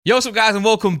Yo, what's up, guys, and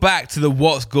welcome back to the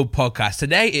What's Good podcast.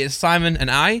 Today it's Simon and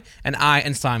I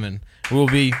and Simon. We'll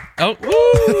be... Oh,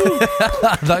 woo!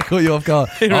 That caught you off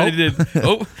guard. It really did.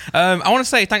 I want to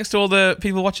say thanks to all the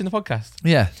people watching the podcast.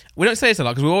 Yeah. We don't say this a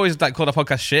lot because we always call our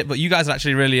podcast shit, but you guys are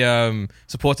actually really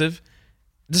supportive.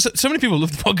 Just so many people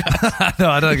love the podcast. No,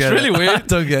 I don't get it. It's really weird. I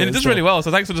don't get it. And it does really well, so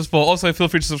thanks for the support. Also, feel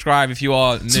free to subscribe if you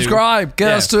are new. Subscribe.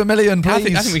 Get us to 1 million,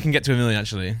 please. I think we can get to 1 million,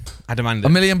 actually. I demand it.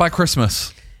 1 million by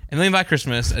Christmas. 1 million by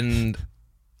Christmas, and...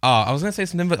 I was going to say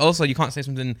something, but also you can't say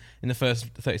something in the first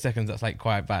 30 seconds that's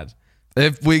quite bad.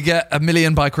 If we get 1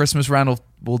 million by Christmas, Randall,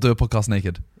 we'll do a podcast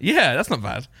naked. Yeah, that's not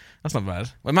bad. That's not bad.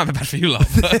 Well, it might be bad for you lot,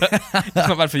 but it's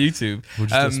not bad for YouTube. We'll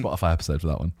just do a Spotify episode for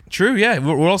that one. True, yeah.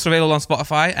 We're also available on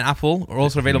Spotify and Apple. We're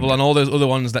also available on all those other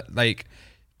ones that,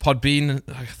 Podbean,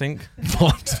 I think.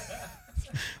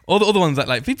 All the other ones that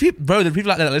there are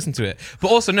people out there that listen to it. But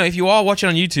also, no, if you are watching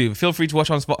on YouTube, feel free to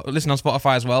listen on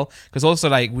Spotify as well. Because also,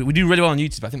 we do really well on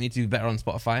YouTube. I think we need to do better on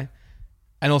Spotify.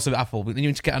 And also Apple. We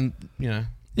need to get on,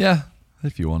 Yeah,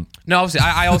 if you want. No, obviously,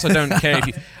 I also don't care if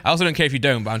you... I also don't care if you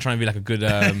don't, but I'm trying to be a good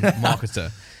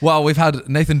marketer. Well, we've had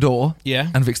Nathan Dorr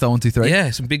and Vicstar123.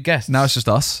 Yeah, some big guests. Now it's just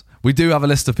us. We do have a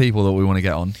list of people that we want to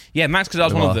get on. Yeah, Max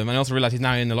Cazal's one of them. And I also realised he's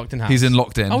now in the locked-in house. He's in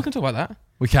locked-in. Oh, we can talk about that.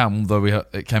 We can, though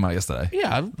it came out yesterday.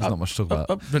 Yeah. There's not much to talk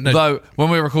about. No. Though,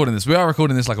 when we were recording this, we are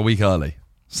recording this a week early.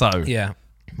 So, yeah.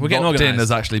 We're getting Locked-In organised.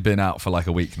 has actually been out for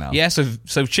a week now. Yeah, so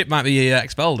Chip might be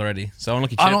expelled already. So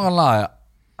unlucky Chip. I'm not going to lie.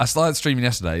 I started streaming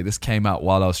yesterday. This came out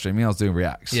while I was streaming. I was doing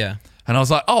reacts. Yeah. And I was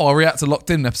like, I'll react to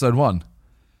Locked In episode 1.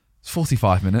 It's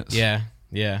 45 minutes. Yeah.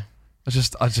 I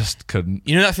just couldn't.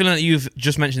 You know that feeling that you've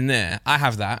just mentioned there? I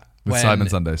have that. With Simon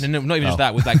Sundays. No, not even just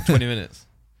that, with 20 minutes.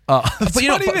 But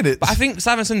 20 minutes? But I think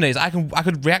Simon Sundays, I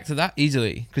could react to that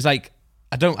easily. Because I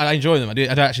enjoy them. I do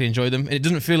actually enjoy them. And it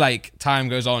doesn't feel like time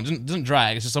goes on. It doesn't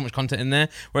drag. It's just so much content in there.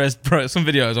 Whereas, bro, some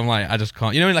videos, I'm I just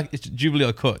can't. You know, it's Jubilee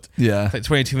or Cut. Yeah. It's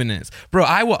 22 minutes. Bro,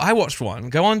 I watched one.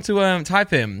 Go on to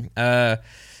type in,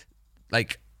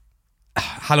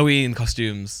 Halloween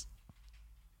costumes.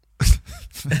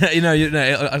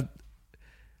 I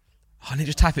need to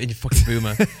just type it in, you fucking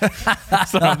boomer.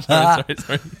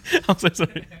 Sorry. I'm so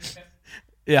sorry.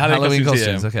 Yeah, Halloween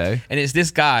costumes, okay. And it's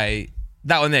this guy,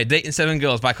 that one there, dating 7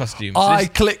 girls by costume. I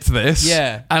clicked this.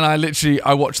 Yeah. And I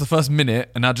watched the first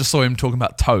minute and I just saw him talking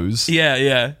about toes.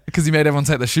 Yeah. Because he made everyone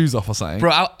take their shoes off or something.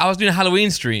 Bro, I was doing a Halloween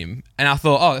stream and I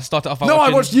thought, let's start it off by I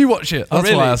watched you watch it.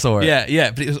 That's why I saw it. Yeah,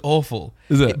 but it was awful.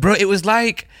 Is it? Bro, it was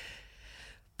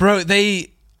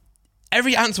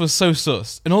every answer was so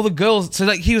sus, and all the girls. So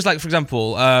he was for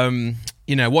example,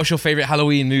 what's your favorite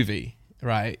Halloween movie,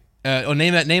 right? Or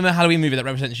name a Halloween movie that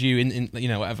represents you in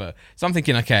whatever. So I'm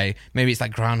thinking, okay, maybe it's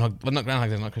Groundhog. Well, not Groundhog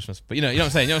Day, not Christmas, but you know what I'm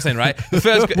saying. You know what I'm saying, right? The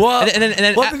first. What? And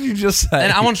then, what did you just say?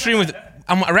 And I'm on stream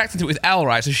I'm reacting to it with Elle,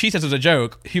 right? So she says it was a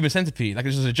joke, human centipede,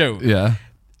 this was a joke. Yeah.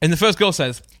 And the first girl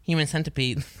says human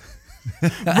centipede.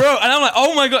 Bro, and I'm like,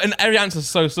 oh my god, and every answer's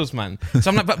so sus, man. So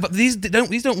I'm like, but these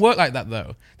don't work like that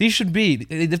though. These should be.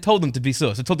 They've told them to be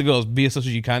sus. They've told the girls be as sus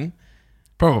as you can.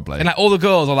 Probably. And all the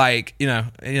girls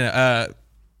are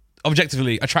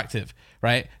objectively attractive,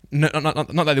 right? No, not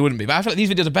that they wouldn't be, but I feel like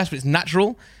these videos are best, but it's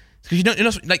natural because you don't.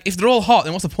 If they're all hot,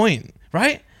 then what's the point,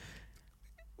 right?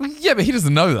 Yeah, but he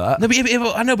doesn't know that. No, but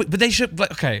I know, but they should.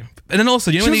 Okay, and then also,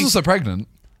 she was also pregnant.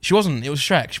 She wasn't. It was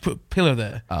Shrek. She put a pillow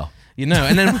there. Oh. And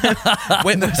then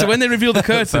when they reveal the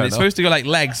curtain, it's supposed to go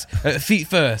legs, feet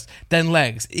first, then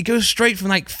legs. It goes straight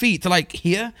from feet to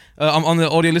here. On the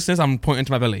audio listeners, I'm pointing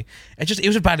to my belly. It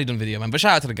was a badly done video, man. But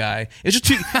shout out to the guy. It was just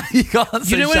too. You can't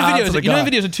say shout out to the guy.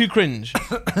 When videos are too cringe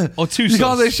or too. You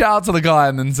can't say shout out to the guy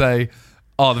and then say,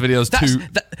 "Oh, the video's too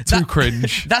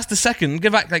cringe." That's the second. Go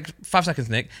back 5 seconds,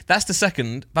 Nick. That's the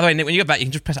second. By the way, Nick, when you go back, you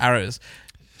can just press arrows.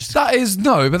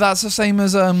 But that's the same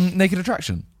as Naked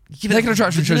Attraction. Yeah, Naked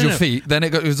Attraction shows your feet, then it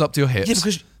goes up to your hips. Yeah,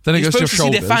 because then it goes to your shoulders. You're supposed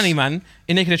to see their fanny, man,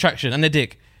 in Naked Attraction, and their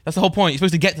dick. That's the whole point. You're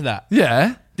supposed to get to that.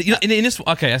 Yeah. In this,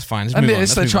 okay, that's fine. And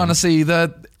they're trying to see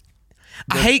the.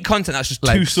 I hate content that's just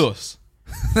too sus.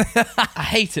 I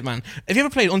hate it, man. Have you ever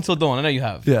played Until Dawn? I know you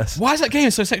have. Yes. Why is that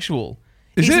game so sexual?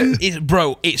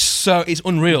 Bro, it's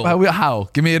unreal. How?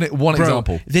 Give me one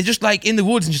example. They're just in the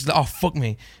woods and just oh, fuck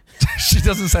me. She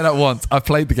doesn't say that once. I've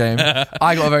played the game.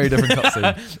 I got a very different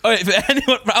cutscene.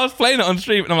 I was playing it on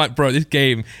stream and I'm like, bro, this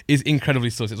game is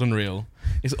incredibly sus. It's unreal.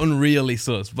 It's unreally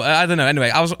sus. But I don't know. Anyway,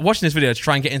 I was watching this video to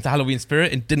try and get into Halloween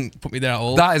spirit and didn't put me there at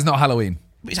all. That is not Halloween.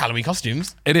 It's Halloween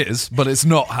costumes. It is, but it's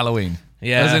not Halloween.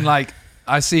 Yeah. As in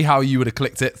I see how you would have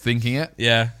clicked it thinking it.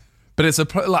 Yeah. But it's a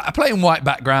plain white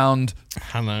background.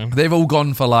 I know. They've all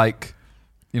gone for a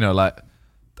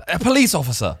police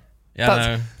officer. Yeah, I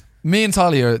know. Me and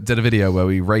Talia did a video where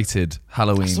we rated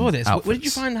Halloween. I saw this. Outfits. Where did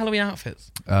you find Halloween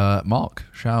outfits? Mark.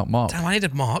 Shout out Mark. Damn, I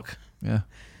needed Mark. Yeah.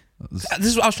 This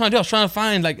is what I was trying to do. I was trying to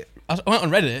find, like, I went on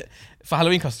Reddit for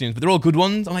Halloween costumes, but they're all good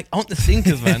ones. I'm like, I want the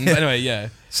stinkers, man. But anyway, yeah.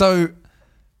 So,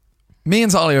 me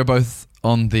and Talia are both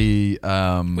on the...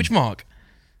 Which Mark?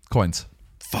 Coins.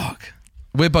 Fuck.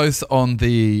 We're both on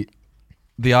the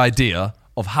idea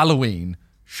of Halloween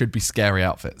should be scary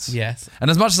outfits. Yes.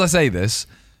 And as much as I say this,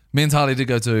 me and Talia did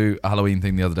go to a Halloween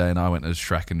thing the other day, and I went as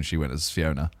Shrek and she went as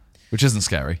Fiona, which isn't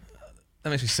scary. That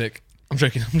makes me sick. I'm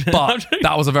joking. But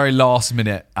that was a very last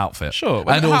minute outfit. Sure.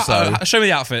 And also... show me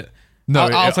the outfit. No,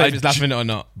 I'll tell you if it's last minute or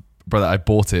not. Brother, I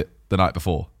bought it the night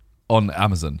before on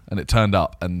Amazon, and it turned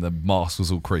up and the mask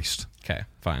was all creased. Okay,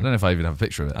 fine. I don't know if I even have a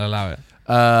picture of it. I'll allow it.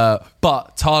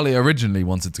 But Talia originally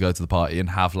wanted to go to the party and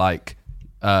have like...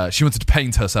 she wanted to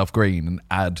paint herself green and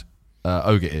add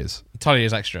ogre ears. Talia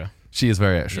is extra. She is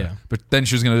very extra. Yeah. But then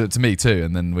she was going to do it to me too,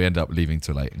 and then we ended up leaving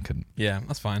too late and couldn't. Yeah,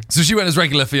 that's fine. So she went as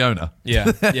regular Fiona.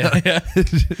 Yeah.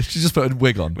 She just put a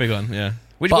wig on. Wig on, yeah.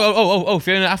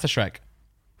 Fiona after Shrek.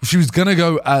 She was going to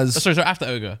go as... sorry, after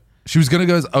Ogre. She was going to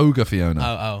go as ogre Fiona.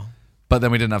 Oh. But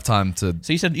then we didn't have time to...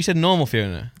 So you said normal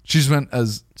Fiona? She just went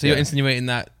as... So you're insinuating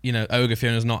that, ogre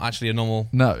Fiona's not actually a normal...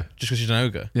 No. Just because she's an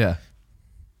ogre? Yeah.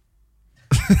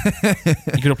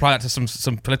 You could apply that to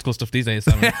some political stuff these days,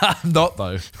 Simon. I'm not,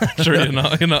 though. Sure you're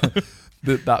not.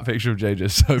 That picture of JJ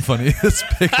is so funny. It's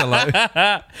Piccolo.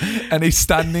 And he's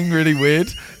standing really weird.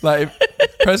 Like,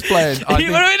 press play.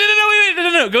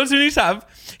 No. Go to a new tab.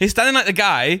 He's standing like the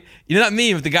guy. You know that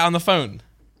meme of the guy on the phone?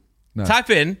 No. Type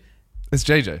in... It's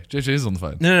JJ. JJ is on the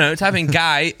phone. No. Type in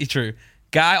guy... True.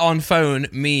 Guy on phone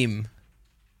meme.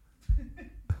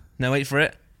 No, wait for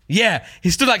it. Yeah,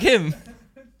 he stood like him.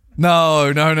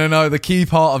 No. The key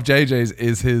part of JJ's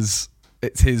is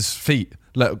his feet.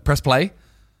 Look, press play.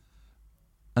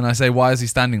 And I say, why is he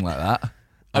standing like that?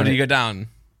 Oh, did he go down?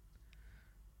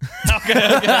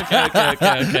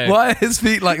 Okay. Why are his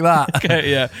feet like that?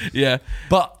 Okay, yeah.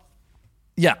 But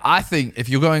yeah, I think if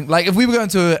you're going, like, if we were going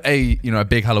to a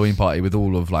big Halloween party with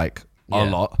all of like a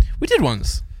lot, we did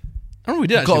once. I remember we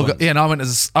did actually. Once. Yeah, and I went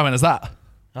as that.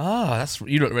 Oh,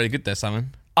 you look really good there,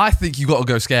 Simon. I think you got to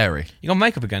go scary. You got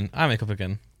makeup again. I make up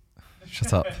again.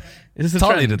 Shut up. Is this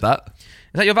Tarly did that. Is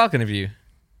that your balcony view?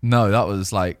 No, that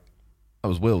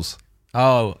was Will's.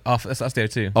 Oh, that's the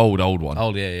O2. Old one.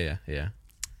 Old, yeah.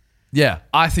 Yeah,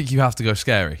 I think you have to go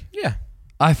scary. Yeah.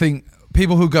 I think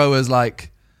people who go as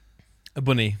like... a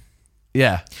bunny.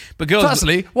 Yeah. But girls...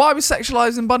 Firstly, why are we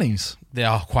sexualising bunnies? They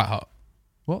are quite hot.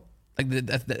 What? Like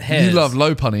the hairs. You love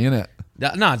low punny, innit?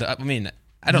 No, I mean...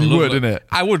 I don't you love would, innit?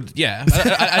 I would, yeah.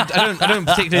 I don't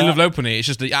particularly love low punny. It's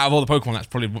just that out of all the Pokemon, that's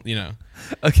probably,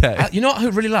 Okay. You know what I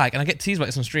really like? And I get teased about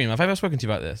this on stream. Have I ever spoken to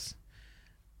you about this?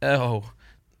 Oh...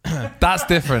 That's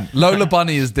different. Lola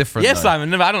Bunny is different. Yes, though.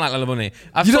 Simon. No, I don't like Lola Bunny.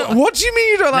 What do you mean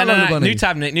you don't like Lola Bunny? New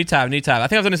tab. I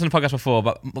think I've done this on the podcast before,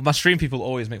 but my stream people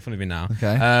always make fun of me now.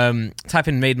 Okay. Type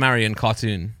in Maid Marian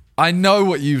cartoon. I know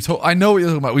what you're talking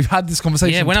about. We've had this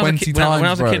conversation 20 times, when I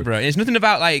was a kid, bro. It's nothing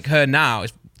about like her now.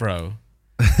 It's bro.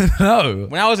 No.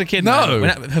 When I was a kid, no.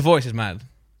 Man, her voice is mad.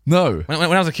 No. When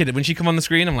I was a kid, when she come on the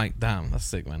screen, I'm like, damn, that's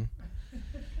sick, man.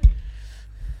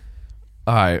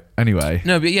 All right. Anyway.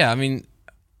 No, but yeah, I mean.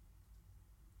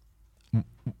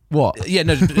 What? Yeah,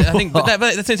 no, I think, but at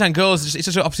the same time, it's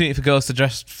just an opportunity for girls to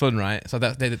dress fun, right? So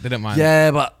that they don't mind.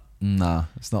 Yeah, but nah,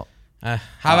 it's not. How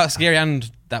about scary and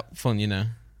that fun?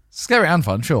 Scary and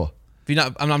fun, sure.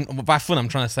 But by fun, I'm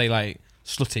trying to say like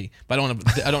slutty, but I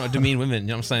don't want to demean women. You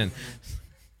know what I'm saying?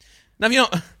 No, you know,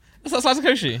 that's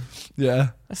Satoshi. Yeah,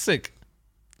 that's sick.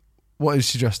 What is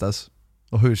she dressed as,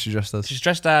 or who is she dressed as? She's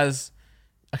dressed as.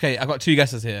 Okay, I've got two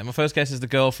guesses here. My first guess is the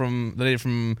lady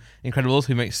from Incredibles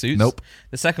who makes suits. Nope.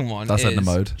 The second one that's in the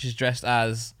mode. She's dressed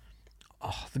as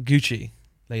the Gucci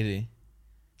lady,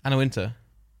 Anna Wintour.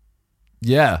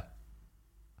 Yeah.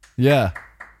 I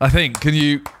think. Can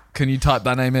you type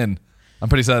that name in? I'm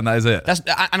pretty certain that is it. That's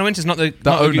Anna Wintour's not the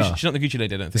owner. Gucci. She's not the Gucci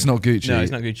lady. I don't think. It's not Gucci. No,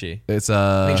 it's not Gucci. It's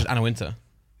I think it's just Anna Wintour.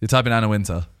 You're typing Anna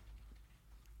Wintour.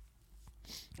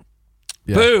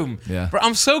 Yeah. Boom. Yeah. Bro,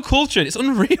 I'm so cultured. It's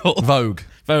unreal. Vogue.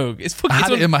 It's fucking. I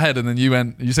had it in my head, and then you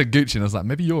said Gucci, and I was like,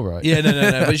 maybe you're right. Yeah,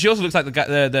 no. But she also looks like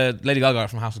the Lady Gaga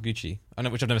from House of Gucci.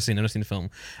 Which I've never seen. I've never seen the film.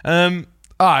 All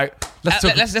right.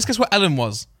 Let's guess what Ellen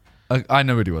was. I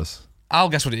know what he was. I'll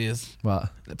guess what it is. What?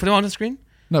 Put him on the screen.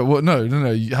 No.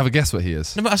 No. You have a guess what he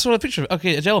is. No, but I saw a picture of it.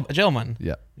 Okay, a jail man.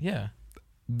 Yeah. Yeah.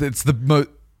 It's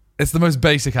the most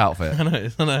basic outfit. I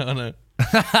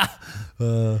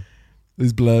know.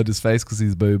 He's blurred his face because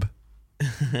he's boob.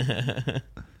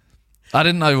 I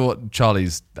didn't know what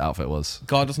Charlie's outfit was.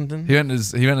 God or something. He went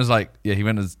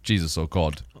as Jesus or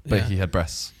God, but he had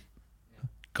breasts.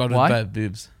 God with bare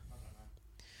boobs.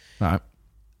 All right.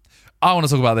 I want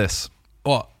to talk about this.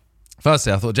 What?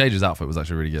 Firstly, I thought JJ's outfit was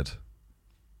actually really good.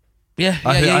 Yeah.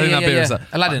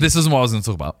 Aladdin. This isn't what I was going to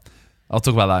talk about. I'll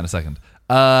talk about that in a second.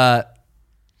 I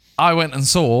went and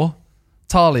saw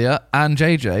Talia and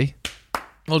JJ.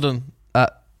 Hold on.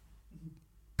 At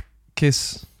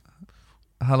Kiss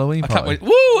Halloween party. I can't wait. Woo!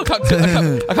 I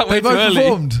can't wait too early.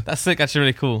 Performed. That's sick. Actually,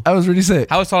 really cool. That was really sick.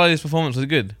 How was Talia's performance? Was it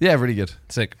good? Yeah, really good.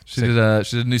 Sick. She did a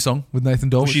new song with Nathan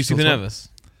Dorr. Was she super nervous?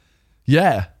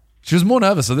 Yeah, she was more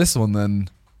nervous for this one than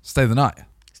Stay the Night.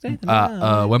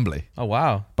 At Wembley. Oh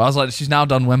wow! But I was like, she's now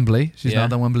done Wembley. She's now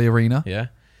done Wembley Arena. Yeah.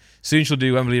 Soon she'll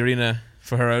do Wembley Arena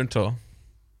for her own tour.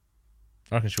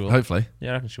 I reckon she will. Hopefully. Yeah,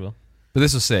 I reckon she will. But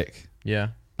this was sick. Yeah.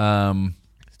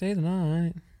 Stay the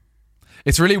night.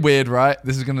 It's really weird, right?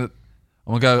 I'm gonna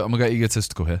go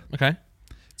egotistical here. Okay.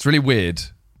 It's really weird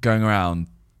going around.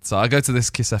 So I go to this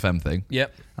Kiss FM thing.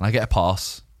 Yep. And I get a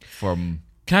pass from.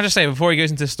 Can I just say, before he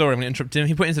goes into the story, I'm going to interrupt him.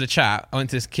 He put into the chat, I went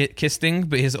to this Kiss thing,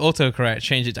 but his autocorrect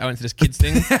changed it to I went to this Kids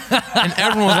thing. And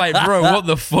everyone was like, bro, what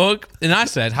the fuck? And I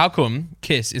said, how come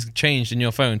Kiss is changed in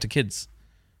your phone to Kids?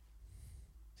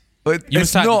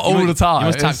 It's not all the time. You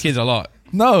must type Kids a lot.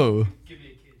 No. Give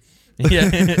me a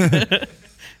Kids. Yeah.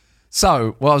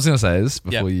 So, what I was going to say is,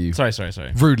 before you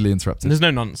Sorry. rudely interrupted. There's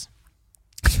no nonce.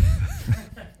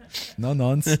 No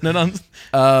nonce. No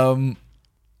nonce.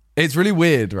 It's really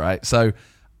weird, right? So,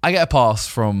 I get a pass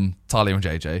from Talia and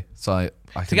JJ. So I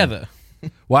can, Together?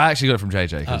 Well, I actually got it from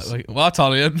JJ. Well,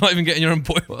 Talia, not even getting your own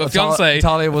fiance.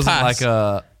 Talia wasn't like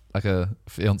a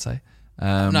fiance.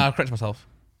 No, I'll correct myself.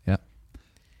 Yeah.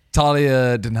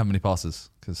 Talia didn't have many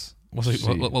passes because she was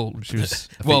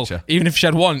a feature. Even if she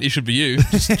had one, it should be you.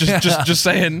 Just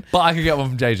saying. But I could get one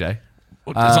from JJ.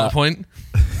 That's not the point.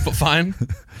 But fine.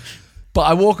 But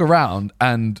I walk around,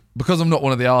 and because I'm not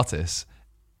one of the artists,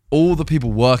 all the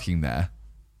people working there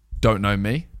don't know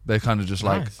me. They're kind of just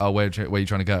like, oh, where are you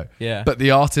trying to go? Yeah. But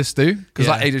the artists do, because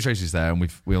like AJ Tracy's there, and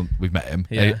we've met him.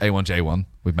 Yeah. A1J1,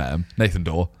 we've met him. Nathan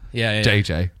Dorr. Yeah.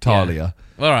 JJ, Talia.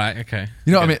 Yeah. All right. Okay.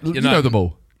 You know what I mean? You know them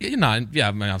all. Yeah, no, yeah.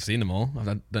 I mean, I've seen them all. I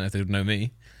don't know if they would know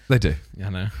me. They do. Yeah, I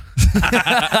know.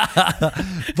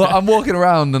 But I'm walking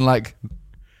around and like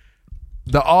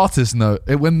the artists know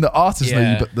it when the artists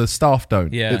know you, but the staff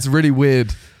don't. Yeah. It's really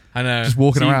weird. I know. Just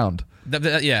walking around.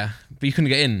 Yeah, but you couldn't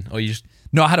get in, or you just.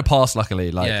 No, I had a pass. Luckily,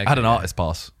 I had an artist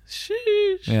pass.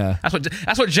 Sheesh. Yeah, that's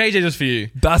what JJ does for you.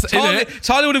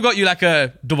 Talia would have got you like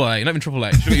a double A, not even triple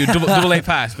A. She got you a double A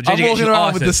pass. But JJ I'm walking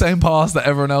around with the same pass that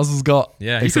everyone else has got.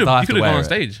 Yeah, you could have gone on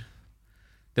stage.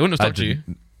 They wouldn't have stopped you.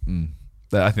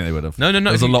 I think they would have. No.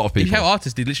 There's a lot of people. If you had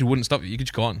artists, they literally wouldn't stop you. You could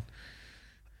just go on.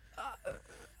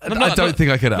 I don't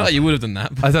think I could have. Not that you would have done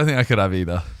that. I don't think I could have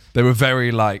either. They were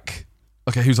very like,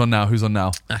 okay, who's on now?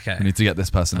 Okay. We need to get this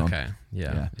person on. Okay.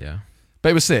 Yeah. But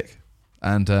it was sick.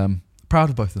 And proud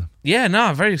of both of them. Yeah,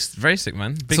 no, very, very sick,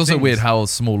 man. It's also weird how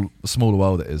smaller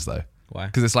world it is, though. Why?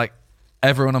 Because it's like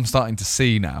everyone I'm starting to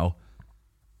see now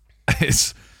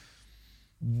is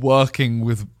working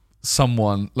with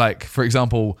someone. Like, for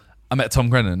example, I met Tom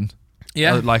Grennan.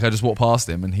 Yeah. I just walked past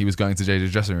him and he was going to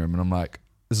JJ's dressing room, and I'm like,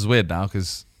 this is weird now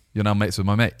because you're now mates with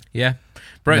my mate. Yeah.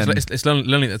 Bro, it's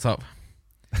lonely at the top.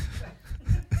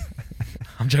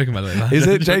 I'm joking, by the way. Is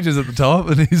it? JJ's at the top,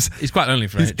 and he's quite lonely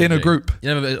for he's in a group.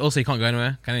 Yeah, but also he can't go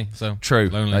anywhere, can he? So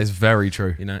true. Lonely. That is very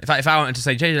true. You know, if I wanted to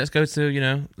say, JJ, let's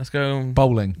go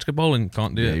bowling. Let's go bowling.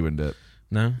 Can't do it. Yeah, you wouldn't do it.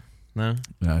 No.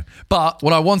 But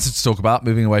what I wanted to talk about,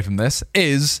 moving away from this,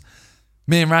 is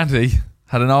me and Randy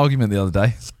had an argument the other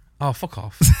day. Oh, fuck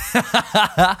off.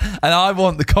 And I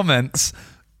want the comments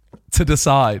to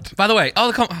decide. By the way,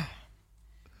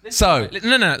 no,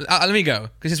 let me go,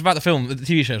 because it's about the film, the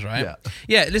TV shows, right?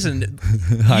 Yeah, listen,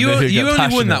 you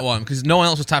only won that one because no one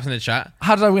else was tapping in the chat.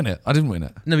 How did I win it? I didn't win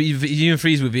it. No, but you and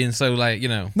Freeze were being so like, you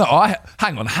know. No,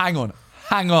 hang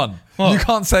on. What? You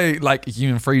can't say like you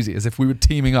and Freezy as if we were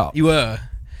teaming up. You were.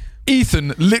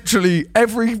 Ethan, literally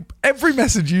every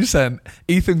message you sent,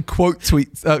 Ethan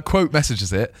quote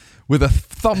messages it with a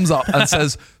thumbs up and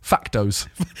says factos.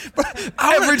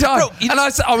 Every time. Bro, and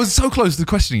I was so close to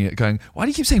questioning it, going, why do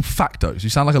you keep saying factos? You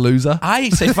sound like a loser. I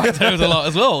say factos a lot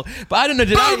as well. But I don't know,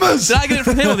 did I get it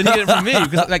from him or did he get it from me?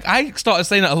 Because like I started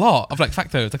saying it a lot of like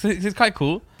factos. Like, it's quite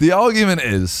cool. The argument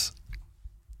is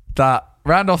that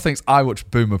Randolph thinks I watch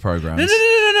boomer programs.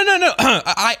 No.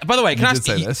 By the way, can I ask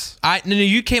you? This?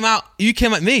 You came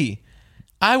at me.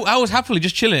 I was happily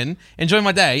just chilling, enjoying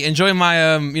my day, enjoying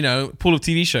my pool of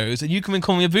TV shows, and you come and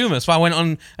call me a boomer. So I went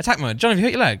on attack mode. John, have you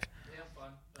hurt your leg? Yeah,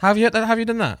 I'm fine. Have you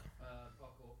done that?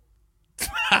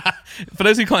 For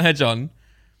those who can't hear John.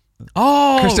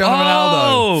 Oh, Cristiano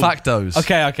Ronaldo. Factos.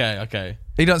 Okay.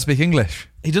 He don't speak English.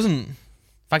 He doesn't.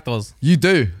 Factos. You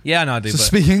do. Yeah, no, I do. So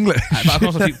speak English. But I can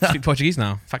also speak Portuguese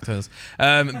now. Factos.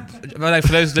 But like,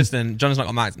 for those listening, John's not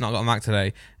got a Mac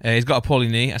today. He's got a poorly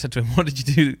knee. I said to him, "What did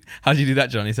you do? How did you do that,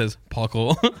 John?" He says,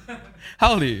 "Parkour."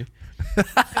 How old are you?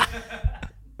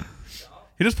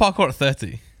 He does parkour at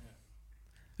 30.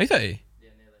 Are you 30? Yeah,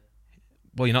 nearly.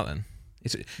 Well, you're not then.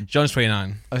 John's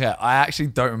 29. Okay, I actually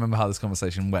don't remember how this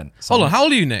conversation went. So Hold on, how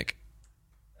old are you, Nick?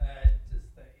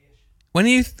 Just 30-ish. When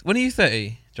are you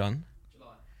 30, John?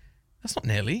 July. That's not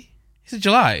nearly. It's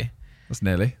July. That's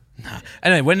nearly. Nah.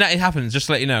 Anyway, when that happens, just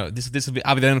to let you know, this will be.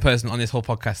 I'll be the only person on this whole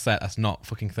podcast set that's not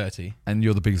fucking 30. And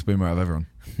you're the biggest boomer out of everyone.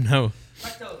 No.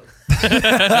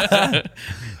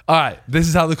 All right, this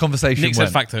is how the conversation Nick went.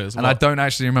 said factors. And I don't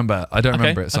actually remember. I don't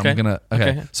remember it, so I'm gonna.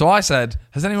 Okay. So I said,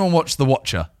 "Has anyone watched The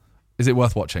Watcher? Is it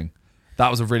worth watching?" That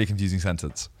was a really confusing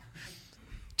sentence.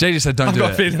 Jay just said, "Don't do it." I've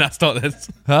got a feeling that's not this.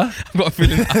 Huh? I've got a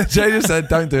feeling that. Jay just said,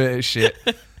 "Don't do it. It's shit."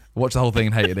 Watched the whole thing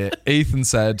and hated it. Ethan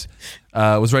said,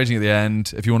 "Was raging at the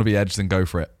end. If you want to be edged, then go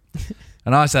for it."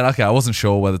 And I said, "Okay, I wasn't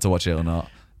sure whether to watch it or not.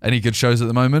 Any good shows at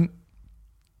the moment?"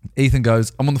 Ethan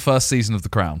goes, "I'm on the first season of The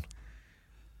Crown."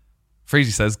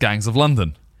 Freezy says, "Gangs of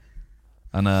London."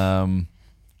 And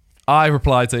I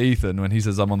replied to Ethan when he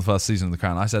says, "I'm on the first season of The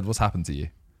Crown." I said, "What's happened to you?"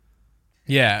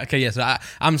 Yeah, okay, yeah. So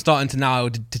I'm starting to now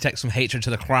detect some hatred to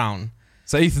the Crown.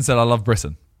 So Ethan said, "I love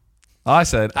Britain." I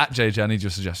said, "At JJ, I need your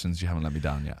suggestions. You haven't let me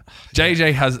down yet."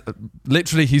 JJ has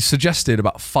literally, he's suggested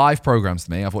about 5 programs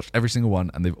to me. I've watched every single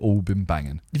one and they've all been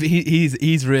banging.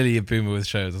 He's really a boomer with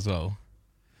shows as well.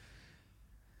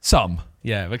 Some.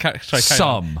 Yeah, but carry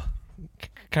Some. on.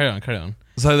 Carry on.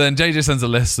 So then JJ sends a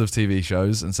list of TV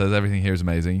shows and says everything here is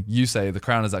amazing. You say The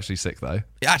Crown is actually sick though.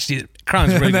 Actually,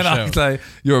 Crown's a really And good then show. I say,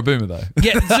 "You're a boomer though."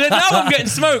 Yeah, so now I'm getting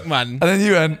smoked, man. And then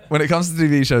you went, "When it comes to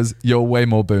TV shows, you're way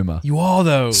more boomer." You are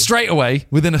though. Straight away,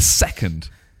 within a second,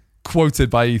 quoted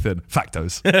by Ethan,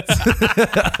 "Factos."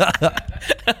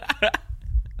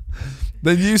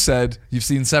 Then you said, "You've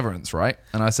seen Severance, right?"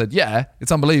 And I said, "Yeah,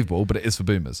 it's unbelievable, but it is for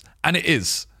boomers." And it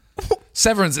is.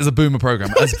 Severance is a boomer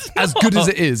program. As good as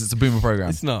it is, it's a boomer program.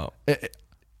 It's not.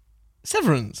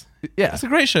 Severance. Yeah. It's a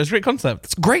great show. It's a great concept.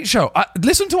 It's a great show.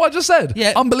 Listen to what I just said.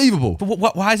 Yeah. Unbelievable.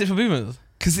 But why is it for boomers?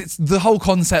 Because it's the whole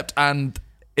concept and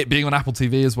it being on Apple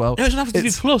TV as well. No, it's on Apple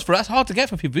TV Plus, but that's hard to get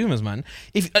for people boomers, man.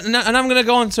 And I'm going to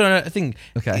go on to a thing.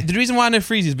 Okay. The reason why I know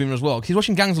Freezy's boomer as well, because he's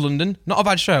watching Gangs of London. Not a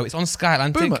bad show. It's on Sky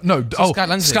Atlantic. Boomer. No.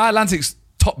 Sky Atlantic's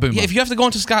top boomer. Yeah, if you have to go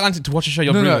onto Sky Atlantic to watch a show,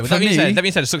 you're boomer. No, that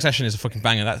being said, Succession is a fucking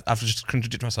banger. I've just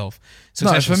contradicted myself.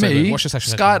 No, Succession for me, watch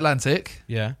Succession. Sky Atlantic.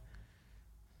 Yeah.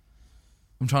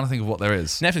 I'm trying to think of what there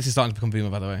is. Netflix is starting to become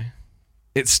boomer, by the way.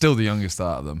 It's still the youngest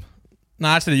out of them. No,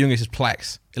 actually the youngest is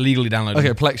Plex. Illegally downloaded.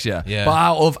 Okay, Plex, yeah. Yeah. But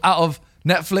out of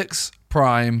Netflix,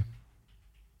 Prime,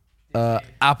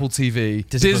 Apple TV,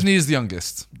 Disney is the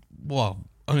youngest. Well,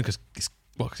 only because it's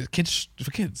kids for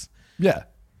kids. Yeah.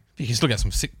 You can still get some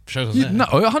sick shows on there. No,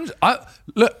 100.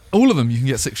 Look, all of them you can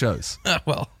get 6 shows.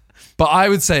 Well. But I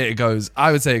would say it goes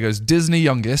Disney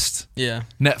youngest, Yeah.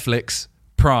 Netflix,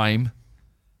 Prime,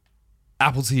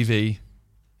 Apple TV,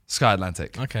 Sky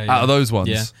Atlantic. Okay. Out of those ones.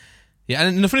 Yeah. Yeah,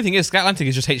 and the funny thing is, Sky Atlantic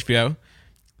is just HBO,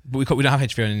 but we don't have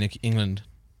HBO in England.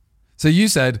 So you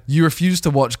said you refuse to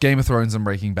watch Game of Thrones and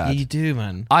Breaking Bad. Yeah, you do,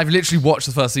 man. I've literally watched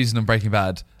the first season of Breaking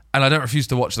Bad, and I don't refuse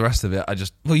to watch the rest of it. I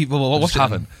just, watch it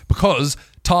haven't. Because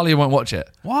Talia won't watch it.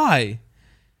 Why?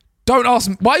 Don't ask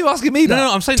me. Why are you asking me that?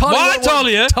 No, I'm saying, why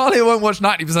Talia? Talia won't watch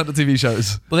 90% of TV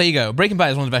shows. Well, there you go. Breaking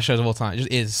Bad is one of the best shows of all time. It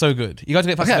just is so good. You got to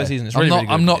get past the first season. It's really, really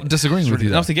good. I'm not disagreeing with you.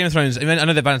 And obviously, Game of Thrones. I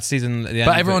know they're banned season at the end.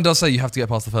 But everyone does say you have to get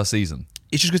past the first season.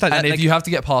 It's just because if you have to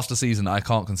get past a season, I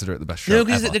can't consider it the best show.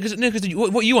 Because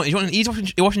what you want is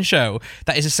you're watching a show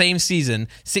that is the same season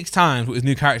 6 times but with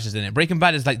new characters in it. Breaking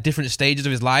Bad is like different stages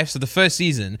of his life. So the first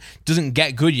season doesn't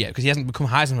get good yet because he hasn't become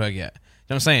Heisenberg yet.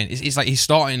 You know what I'm saying? It's like he's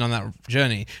starting on that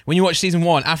journey. When you watch season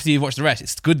 1 after you've watched the rest,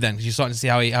 it's good then because you're starting to see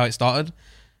how it started.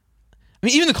 I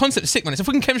mean, even the concept is sick, man. It's a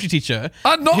fucking chemistry teacher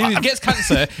who gets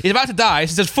cancer. He's about to die.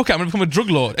 So he says, "Fuck it, I'm gonna become a drug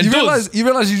lord." And you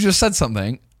realize you just said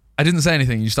something. I didn't say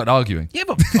anything. You started arguing. Yeah,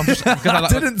 but I'm just,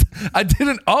 I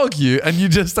didn't argue, and you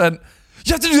just said,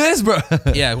 "You have to do this, bro."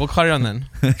 Yeah, we'll carry on then.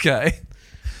 Okay.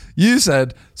 You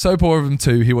said so poor of him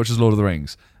too. He watches Lord of the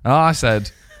Rings, and I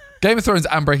said Game of Thrones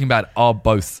and Breaking Bad are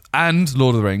both, and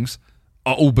Lord of the Rings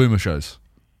are all boomer shows.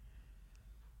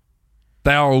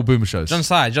 They are all boomer shows.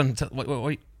 John,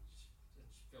 wait.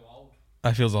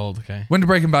 I feels old. Okay. When did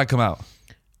Breaking Bad come out?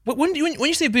 When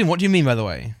you say boom, what do you mean, by the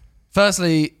way?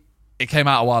 Firstly, it came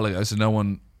out a while ago, so no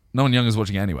one No one young is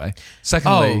watching it anyway.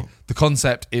 Secondly, the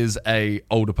concept is a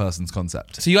older person's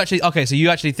concept. So you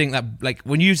actually think that, like,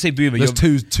 when you say boomer,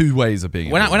 there's two ways of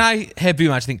being. When I hear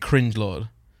boomer, I just think cringe lord.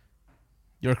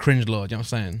 You're a cringe lord. You know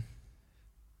what I'm saying?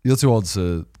 You're too old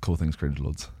to call things cringe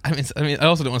lords. I mean, I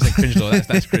also don't want to say cringe lord.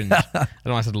 That's cringe. I don't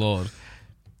know why I said lord.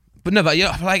 But no, but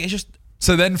yeah, like it's just.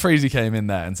 So then Freezy came in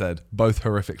there and said both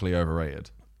horrifically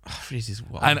overrated. Oh, Freezy's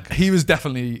wild. And he was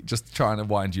definitely just trying to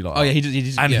wind you lot up. Yeah, he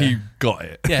just and yeah. he got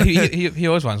it. Yeah, he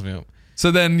always winds me up. So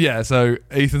then, so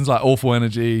Ethan's like awful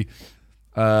energy.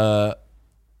 I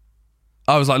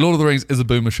was like, Lord of the Rings is a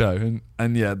boomer show.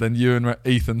 And yeah, then you and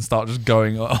Ethan start just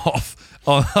going off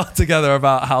together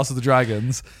about House of the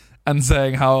Dragons and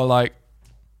saying how I'm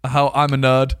a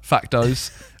nerd,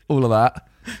 factos, all of that.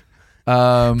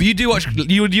 But you watch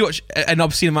an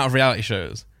obscene amount of reality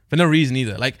shows for no reason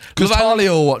either. Like, because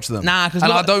Talia will watch them. Nah, because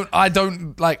I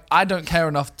don't care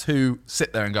enough to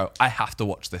sit there and go, I have to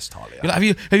watch this, Talia. Like,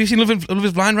 have you seen Love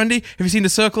is Blind, Randy? Have you seen The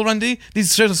Circle, Randy?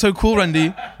 These shows are so cool,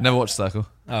 Randy. Never watched Circle.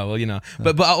 Oh well, you know.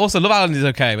 But also Love Island is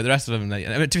okay, but the rest of them, like,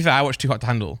 to be fair, I watched Too Hot to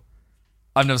Handle.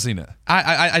 I've never seen it.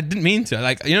 I didn't mean to.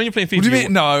 Like, you know, when you're playing FIFA. What do you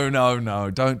mean?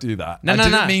 No, don't do that. I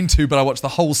didn't mean to, but I watched the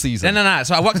whole season. No.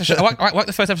 So I watched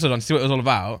the first episode on to see what it was all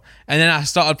about, and then I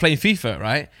started playing FIFA,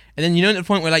 right? And then you know, at the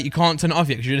point where like you can't turn it off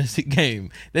yet because you're in a sick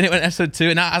game. Then it went episode 2,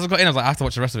 and now, as I got in, I was like, I have to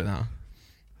watch the rest of it now.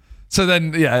 So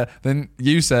then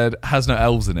you said has no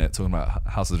elves in it, talking about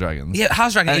House of the Dragons. Yeah,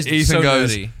 House of Dragons is Ethan so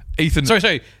goes, nerdy. Ethan,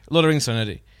 sorry, Lord of the Rings so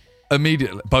nerdy.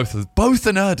 Immediately, both are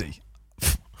nerdy.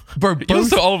 Bro, you're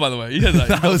so old, by the way. You said that.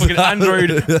 You got fucking Android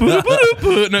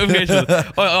notifications.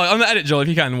 On the edit, Joel, if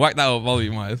you can, whack that up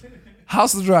volume-wise.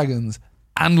 House of the Dragons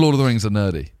and Lord of the Rings are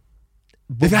nerdy.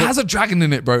 If it has a dragon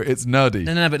in it, bro, it's nerdy.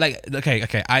 No, but like,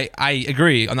 okay, I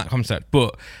agree on that concept,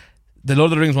 but the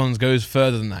Lord of the Rings ones goes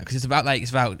further than that because it's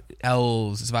about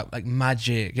elves, it's about like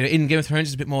magic. You know, in Game of Thrones,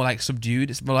 it's a bit more like subdued.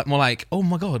 It's more like, oh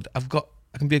my god, I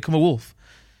can become a wolf.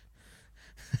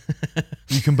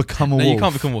 You can become a wolf. You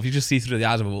can't become a wolf. You just see through the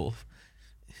eyes of a wolf.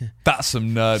 That's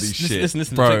some nerdy shit.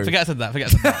 Listen, bro. Forget I said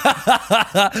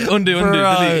that. Undo.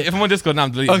 Delete. If I'm on Discord now,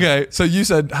 I'm deleting. Okay, so you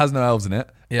said has no elves in it.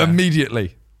 Yeah.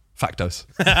 Immediately, factos.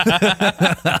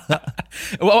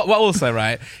 what also,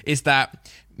 right, is that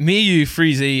me, you,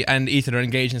 Freezy, and Ethan are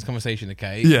engaged in this conversation,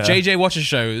 okay? Yeah. JJ watches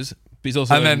shows. But he's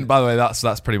also then, by the way, that's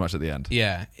pretty much at the end.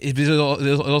 Yeah, he's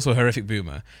also a horrific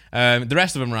boomer. The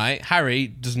rest of them, right? Harry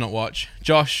does not watch.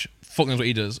 Josh fuck knows what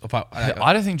he does.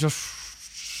 I don't think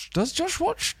Josh does. Josh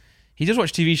watch? He does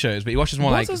watch TV shows, but he watches more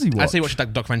what does he watch? I'd say he watches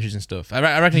like documentaries and stuff. I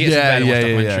reckon he gets in bed and watches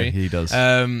documentary. Yeah, he does.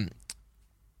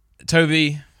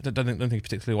 Toby, I don't think he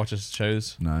particularly watches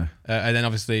shows. No. And then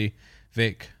obviously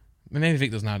Vic. Maybe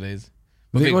Vic does nowadays.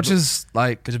 But Vic watches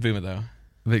like. He's a boomer though.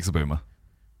 Vic's a boomer.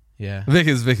 Yeah. Vic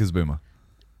is boomer.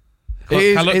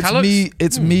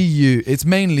 It's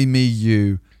mainly me,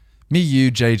 you,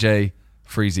 JJ,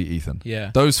 Freezy, Ethan. Yeah.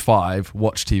 Those 5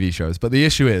 watch TV shows. But the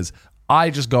issue is,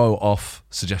 I just go off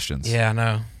suggestions. Yeah, I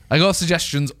know. I go off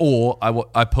suggestions, or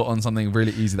I put on something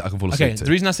really easy that I can fall asleep to.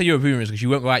 The reason I say you're a boomer is because you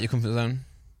won't go out your comfort zone.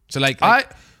 So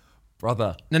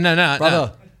brother.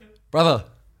 No. Brother.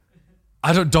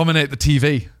 I don't dominate the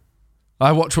TV.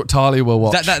 I watch what Talia will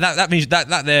watch. That means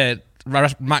that there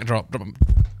Mac drop. You know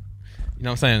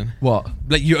what I'm saying? What?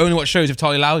 Like you only watch shows if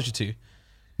Talia allows you to.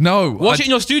 No. Watch it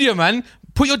in your studio, man.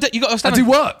 Put your you got a standing. I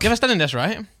do work. You have a standing desk,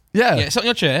 right? Yeah. Yeah. Sit on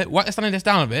your chair. Wipe the standing desk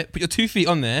down a bit. Put your 2 feet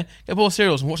on there. Get a bowl of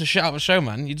cereals and watch the shit out of a show,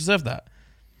 man. You deserve that.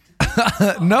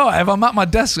 No, if I'm at my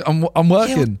desk, I'm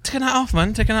working. Yeah, taking that off,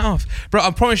 man. Taking that off, bro.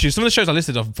 I promise you, some of the shows I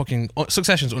listed off, fucking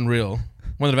Succession's unreal.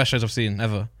 One of the best shows I've seen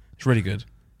ever. It's really good. Do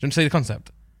you want to see the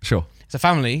concept? Sure. It's a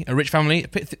family, a rich family.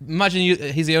 Imagine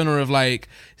he's the owner of like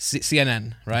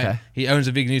CNN, right? Okay. He owns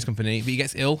a big news company, but he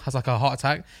gets ill, has like a heart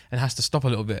attack, and has to stop a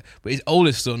little bit. But his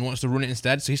oldest son wants to run it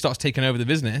instead, so he starts taking over the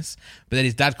business. But then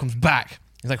his dad comes back.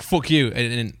 He's like, "Fuck you!"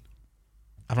 And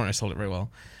I don't know, sold it very well.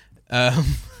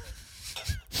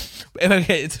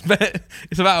 Okay, it's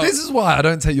about. This is why I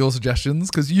don't take your suggestions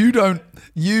because you don't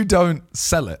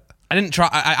sell it. I didn't try.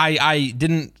 I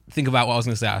didn't think about what I was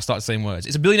going to say. I started saying words.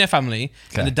 It's a billionaire family,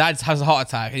 and the dad has a heart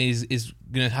attack, and he's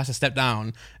has to step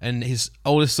down, and his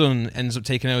oldest son ends up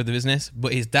taking over the business.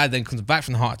 But his dad then comes back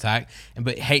from the heart attack,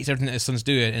 but hates everything that his son's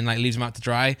doing, and like leaves him out to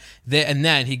dry. And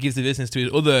then he gives the business to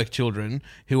his other children,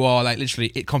 who are like literally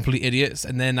complete idiots,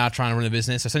 and they're now trying to run a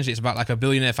business. So essentially, it's about like a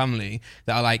billionaire family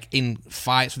that are like in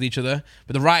fights with each other.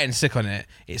 But the writing's sick on it.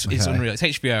 It's unreal. It's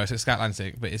HBO, so it's Sky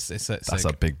Atlantic, but it's sick. That's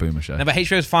a big boomer show. No, but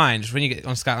HBO is fine. Just when you get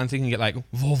on Sky Atlantic, you can get like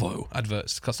Volvo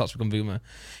adverts. It starts to become boomer.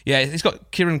 Yeah, it's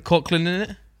got Kieran Culkin in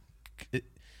it.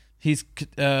 He's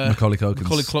Macaulay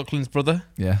Culkin's brother.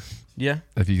 Yeah. Yeah.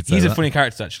 If you could say He's that. a funny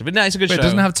character, actually. But no, it's a good show. It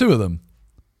doesn't have two of them.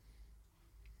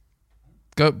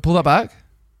 Pull that back.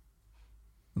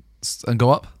 And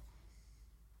go up.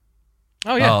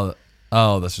 Oh, yeah.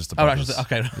 Oh, that's just the brothers.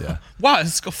 Okay. Yeah. Wow,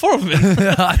 it's got 4 of them.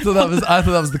 I thought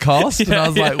that was the cast, and I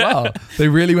was like, wow, they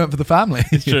really went for the family.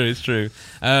 It's true.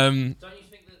 Don't you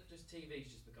think that just TV's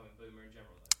just becoming boomer in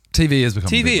general, though? TV is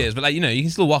becoming TV boomer. is, but like, you know, you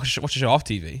can still watch a show off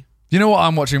TV. You know what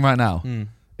I'm watching right now?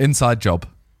 Inside Job.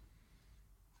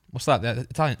 What's that? The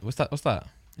Italian. What's that?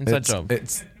 Inside Job.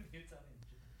 It's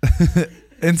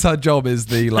Inside Job is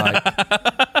the like.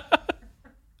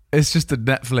 It's just a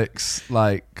Netflix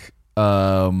like.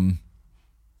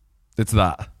 It's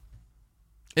that.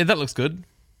 Yeah, that looks good.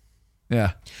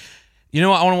 Yeah. You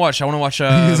know what I want to watch? I want to watch. You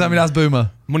can tell me that's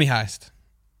Boomer. Money Heist.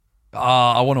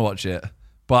 I want to watch it,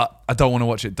 but I don't want to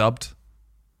watch it dubbed.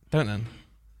 Don't then.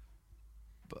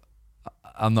 But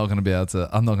I'm not going to be able to.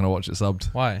 I'm not going to watch it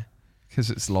subbed. Why? Because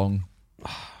it's long.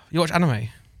 You watch anime?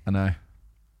 I know.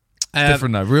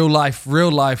 Different though. Real life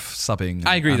subbing.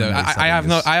 I agree though. I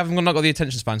haven't not got the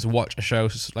attention span to watch a show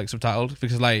like subtitled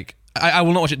because like I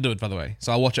will not watch it dubbed, by the way.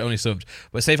 So I'll watch it only subbed.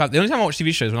 But say the only time I watch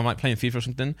TV shows is when I'm like playing FIFA or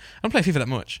something. I don't play FIFA that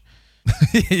much.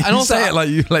 You and also, say it like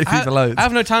you play FIFA loads. I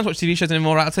have no time to watch TV shows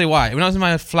anymore. I'll tell you why. When I was in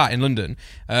my flat in London,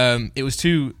 it was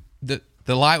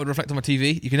the light would reflect on my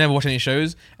TV. You could never watch any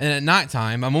shows. And then at night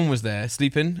time, my mum was there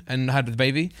sleeping and I had the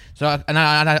baby. So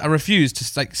I refused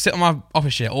to like sit on my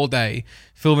office shit all day,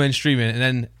 filming, streaming, and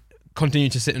then continue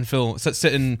to sit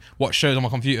and watch shows on my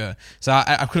computer. So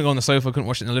I couldn't go on the sofa, couldn't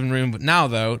watch it in the living room. But now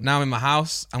I'm in my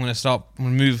house. I'm going to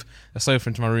move a sofa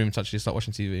into my room to actually start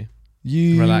watching TV.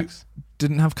 You relax.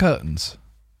 Didn't have curtains?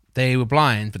 They were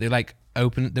blind, but they like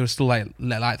open. They were still like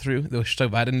let light through. They were so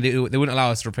bad, and they wouldn't allow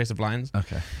us to replace the blinds.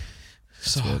 Okay.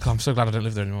 I'm so glad I don't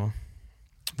live there anymore.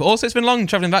 But also, it's been long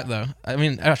traveling back though. I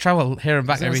mean, I travel here and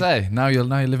back I was gonna say now you're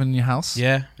living in your house.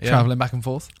 Yeah. Traveling back and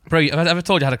forth. Bro, have I ever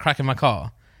told you I had a crack in my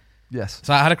car? Yes.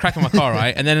 So I had a crack in my car,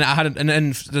 right? And then and then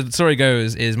the story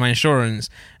goes is my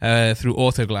insurance through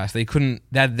Autoglass. They couldn't.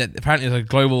 Apparently there's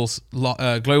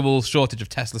a global shortage of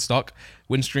Tesla stock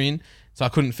windscreen, so I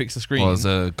couldn't fix the screen. Well, there's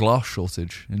a glass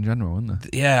shortage in general, isn't there?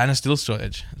 Yeah, and a steel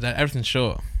shortage. Everything's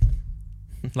short.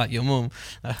 Like your mum.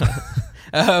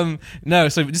 No,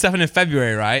 so this happened in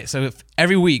February, right? So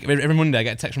every week, every Monday, I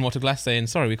get a text from Autoglass saying,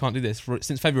 sorry, we can't do this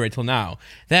since February till now.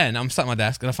 Then I'm sat at my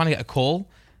desk and I finally get a call.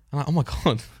 I'm like, oh my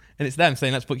God. And it's them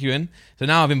saying, let's book you in. So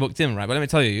now I've been booked in, right? But let me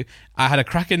tell you, I had a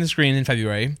crack in the screen in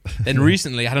February. Then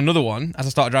recently I had another one as I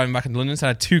started driving back into London. So I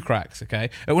had 2 cracks, okay?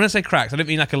 But when I say cracks, I don't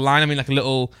mean like a line. I mean like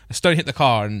a stone hit the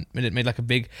car and it made like a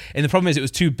big... And the problem is it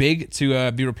was too big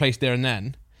to be replaced there and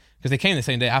then. Because they came the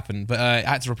same day it happened, but I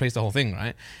had to replace the whole thing,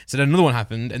 right? So then another one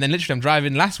happened, and then literally I'm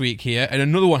driving last week here, and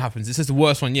another one happens. This is the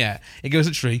worst one yet. It goes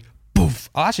literally, poof.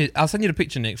 I'll send you the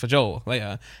picture, Nick, for Joel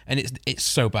later, and it's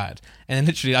so bad. And then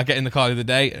literally I get in the car the other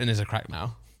day, and there's a crack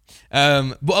now.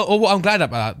 But what I'm glad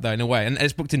about, though, in a way, and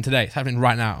it's booked in today. It's happening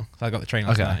right now. So I got the train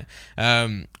last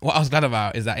night. What I was glad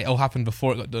about is that it all happened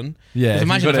before it got done. Yeah,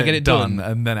 imagine if I get it done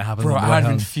and then it happens. Bro, I'd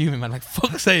been fuming, man. Like,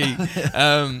 fuck's sake.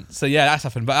 So yeah, that's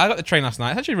happened. But I got the train last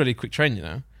night. It's actually a really quick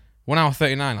train, 1 hour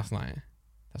 39 last night.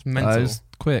 That's mental. That was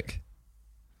quick.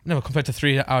 No, compared to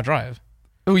 3-hour drive.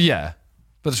 Oh yeah.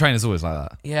 But the train is always like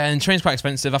that. Yeah, and the train's quite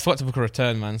expensive. I forgot to book a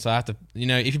return, man. So I have to,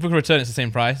 if you book a return, it's the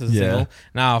same price as a single.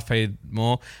 Now I've paid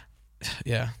more.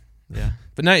 Yeah.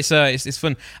 But no, it's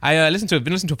fun. I've been listening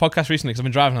to a podcast recently because I've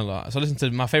been driving a lot. So I listened to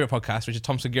my favorite podcast, which is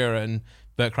Tom Segura and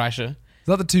Bert Kreischer. Is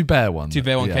that the Two Bear one? Two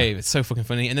Bear One Cave. It's so fucking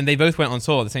funny. And then they both went on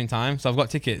tour at the same time. So I've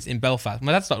got tickets in Belfast.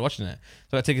 My dad started watching it.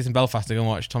 So I've got tickets in Belfast to go and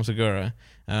watch Tom Segura.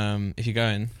 If you're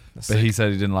going. But sick. He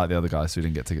said he didn't like the other guy, so he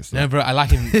didn't get tickets to that. No, bro, I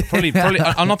like him. Probably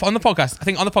on the podcast. I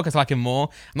think on the podcast I like him more.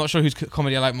 I'm not sure whose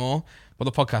comedy I like more. But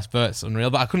the podcast, Bert's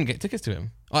unreal. But I couldn't get tickets to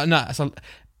him. No, so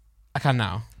I can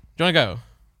now. Do you want to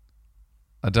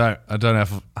go? I don't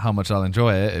know how much I'll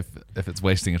enjoy it if it's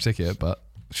wasting a ticket, but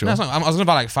sure. No, it's not. I was going to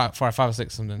buy like five or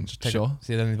six something. Just take sure.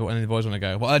 See if any of the boys want to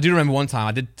go. Well, I do remember one time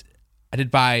I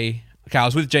did buy. Okay, I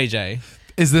was with JJ.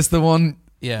 Is this the one?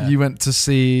 Yeah. You went to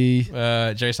see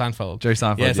Jerry Seinfeld. Jerry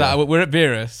Seinfeld. Yeah. So we're at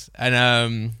Beerus,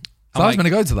 and so I was going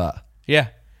to go to that. Yeah.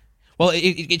 Well,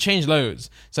 it changed loads.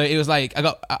 So it was like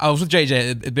I was with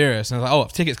JJ at Beerus, and I was like, oh,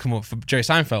 tickets come up for Jerry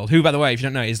Seinfeld, who, by the way, if you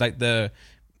don't know, is like the.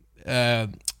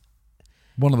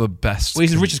 One of the best. Well,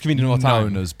 he's the richest comedian of all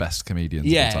time. Known as best comedians.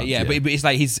 Yeah, of all time. yeah. But it's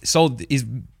like he's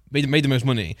made the most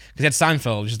money because he had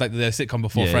Seinfeld, which is like the sitcom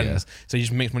before Friends. Yeah. So he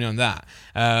just makes money on that.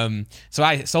 So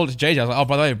I sold it to JJ. I was like, oh,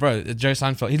 by the way, bro, Jerry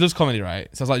Seinfeld, he loves comedy,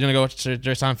 right? So I was like, you want to go watch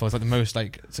Jerry Seinfeld? It's like the most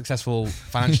like successful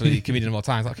financially comedian of all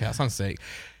time. I was like, okay, that sounds sick.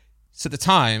 So at the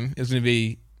time, it was going to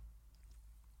be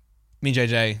me,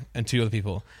 JJ, and 2 other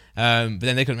people. But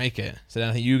then they couldn't make it. So then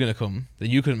I think you were going to come. Then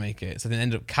you couldn't make it. So then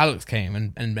ended up Calix came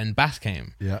and Bass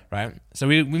came. Yeah. Right? So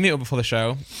we meet up before the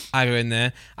show. I go in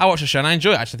there. I watch the show and I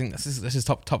enjoy it. Actually, I think this is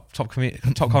top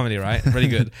comedy, right? Really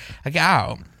good. I get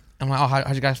out. I'm like, oh,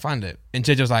 how'd you guys find it? And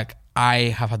JJ was like, I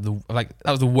have had that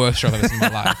was the worst show I've ever seen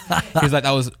in my life. He was like,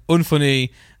 that was unfunny.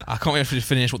 I can't wait for you to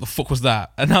finish. What the fuck was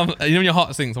that? And now, when your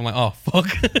heart sinks, I'm like, oh, fuck.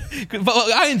 But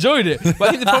I enjoyed it. But I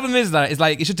think the problem is that it's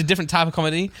just a different type of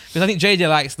comedy. Because I think JJ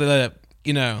likes the,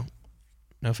 no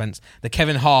offense, the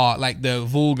Kevin Hart, like the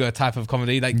vulgar type of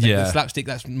comedy, like the slapstick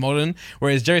that's modern.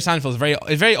 Whereas Jerry Seinfeld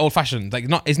is very old fashioned. Like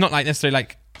it's not like necessarily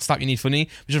like slap you need funny,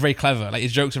 which is very clever. Like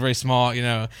his jokes are very smart,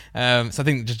 So I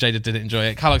think just Jada didn't enjoy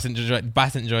it. Carlos didn't enjoy it.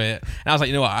 Bass didn't enjoy it. And I was like,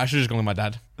 you know what? I should have just gone with my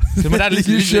dad. So my dad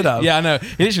you should have. Yeah, I know.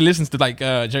 He literally listens to like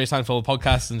Jerry Seinfeld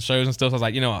podcasts and shows and stuff. So I was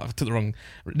like, you know what? I took the wrong.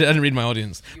 I didn't read my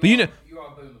audience. You are a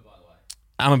boomer, by the way.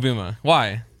 I'm a boomer.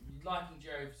 Why? Liking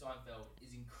Jerry Seinfeld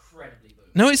is incredibly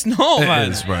boomer. No, it's not, man.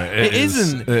 It is, bro. It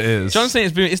isn't. It is. John's saying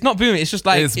it's boomer. It's not boomer. It's just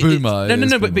like it's boomer.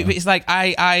 No. But it's like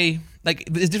I like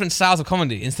there's different styles of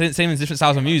comedy and same as different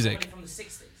styles of music. From the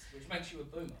 60s, which makes you a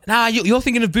boomer. Nah, you're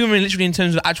thinking of boomer literally in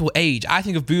terms of actual age. I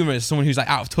think of boomer as someone who's like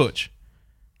out of touch.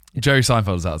 Jerry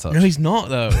Seinfeld's out of touch. No, he's not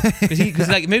though. Because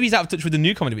like maybe he's out of touch with the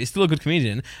new comedy, but he's still a good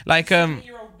comedian. Like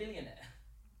 70-year-old billionaire.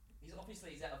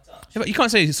 He's out of touch. Yeah, but you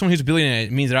can't say someone who's a billionaire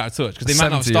means they're out of touch because they might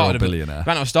not have started a billionaire.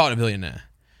 Might not have started a billionaire.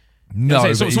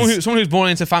 No, someone who's born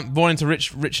into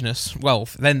richness,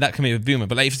 wealth, then that can be a boomer.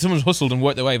 But like if someone's hustled and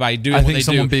worked their way by doing what they do, I think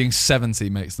someone being 70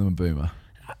 makes them a boomer.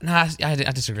 Nah, I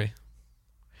disagree.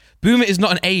 Boomer is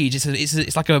not an age;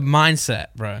 it's like a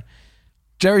mindset, bro.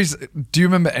 Do you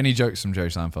remember any jokes from Jerry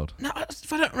Seinfeld? No, I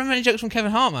don't remember any jokes from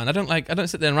Kevin Hart, man. I don't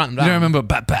sit there and rant them down. You don't remember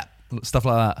bat stuff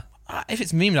like that? If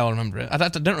it's memed, I'll remember it. I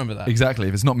don't remember that. Exactly.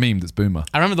 If it's not memed, it's boomer.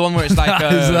 I remember the one where it's like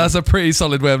that's a pretty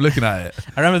solid way of looking at it.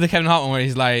 I remember the Kevin Hart one where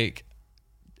he's like,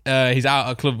 he's out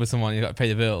at a club with someone. He's got to pay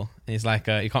the bill, and he's like,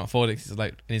 he can't afford it. He's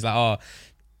like, oh,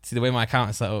 see the way my account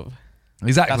is set up.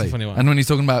 Exactly. That's a funny one. And when he's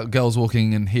talking about girls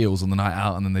walking in heels on the night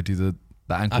out, and then they do the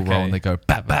ankle roll and they go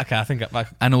bat. Okay, I think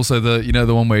back. And also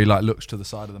the one where he like looks to the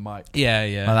side of the mic. Yeah.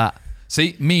 Like that.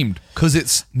 See, memed because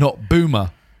it's not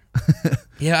boomer.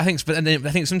 Yeah, I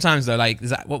think sometimes though, like,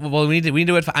 is that well, we need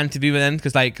a word for anti-boomer then,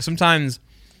 because like sometimes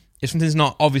if something's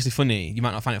not obviously funny, you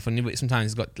might not find it funny, but sometimes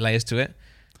it's got layers to it, and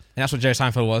that's what Jerry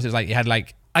Seinfeld was. It was like he had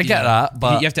like I get that,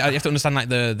 but you have to understand like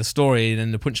the story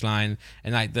and the punchline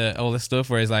and like all this stuff.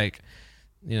 Whereas like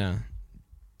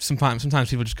sometimes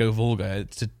people just go vulgar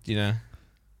to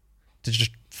to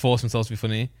just force themselves to be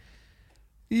funny.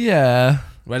 Yeah.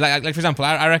 Right, like for example,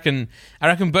 I reckon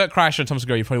Bert Kreischer and Thomas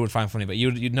Segura you probably would find funny, but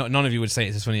none of you would say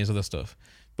it's as funny as other stuff.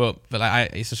 But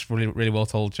like it's just really really well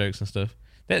told jokes and stuff.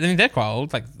 They're quite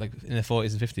old, like in their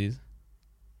 40s and 50s.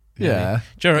 Yeah.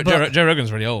 Joe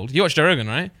Rogan's really old. You watch Joe Rogan,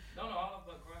 right? No, I love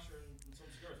Bert Kreischer and Thomas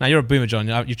Segura. Now you're a boomer, John.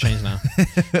 You've changed now.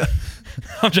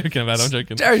 I'm joking about it. I'm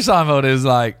joking. Jerry Seinfeld is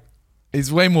like,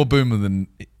 he's way more boomer than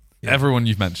everyone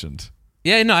you've mentioned.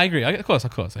 Yeah, no, I agree. Of course,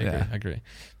 I agree.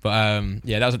 But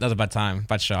yeah, that was a bad time,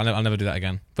 bad show. I'll never do that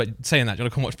again. But saying that, do you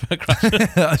want to come watch Bert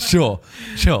Kreischer?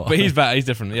 Sure. But he's better. He's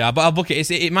different. Yeah, but I'll book it.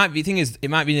 It might be. The thing is,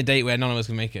 it might be in a date where none of us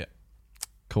can make it.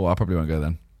 Cool. I probably won't go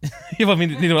then. Yeah, well, I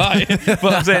mean, neither will I. But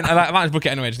I'm saying I might just book it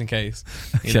anyway, just in case.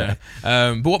 Okay.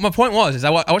 But what my point was is I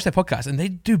watched their podcast and they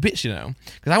do bits, because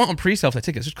I went on pre-sale for their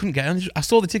tickets, just couldn't get on. I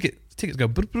saw the tickets go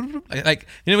like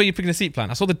where you're picking a seat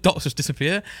plan. I saw the dots just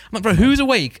disappear. I'm like, bro, who's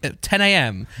awake at 10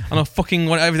 a.m. on a fucking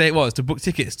whatever day it was to book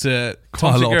tickets to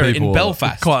Tom Segura in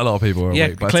Belfast? Quite a lot of people are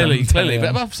awake. Clearly.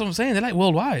 But that's what I'm saying. They're like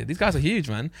worldwide. These guys are huge,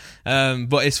 man.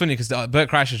 But it's funny because Bert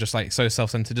Kreischer is just like so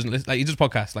self-centered. Doesn't listen, like he does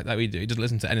podcasts like we do. He doesn't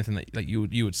listen to anything that like you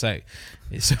would say.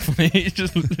 It's so funny. It's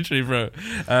just literally, bro.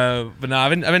 But no, I've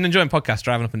been enjoying podcasts,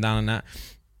 driving up and down and that.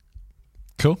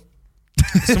 Cool.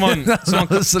 Someone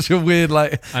That's such a weird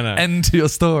end to your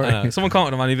story. Someone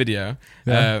commented on my new video,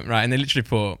 right? And they literally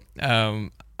put,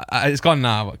 it's gone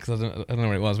now because I don't know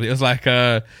what it was, but it was like,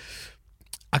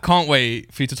 I can't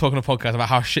wait for you to talk on a podcast about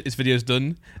how shit this video's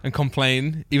done and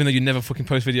complain, even though you never fucking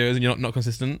post videos and you're not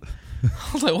consistent.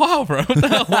 I was like, wow, bro. What the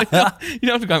hell? You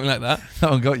don't have to go at me like that.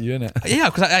 That one got you, innit? Yeah,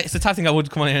 because it's the type of thing I would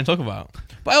come on here and talk about.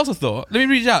 But I also thought, let me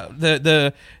read out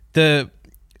the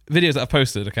videos that I've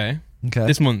posted, okay?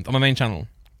 This month on my main channel.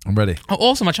 I'm ready. Oh,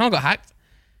 also, my channel got hacked.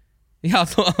 Yeah,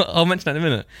 I'll mention that in a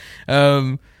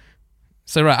minute.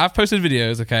 So, right, I've posted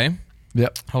videos, okay?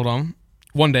 Yep. Hold on.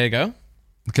 1 day ago.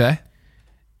 Okay.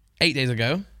 8 days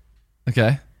ago.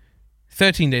 Okay.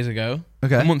 13 days ago.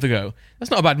 Okay. A month ago. That's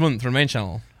not a bad month for a main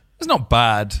channel. It's not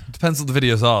bad. Depends what the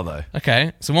videos are, though.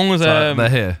 Okay, so one was they're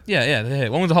here. Yeah, they're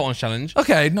here. One was a Hot Ones challenge.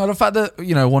 Okay, no, the fact that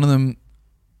one of them,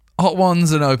 Hot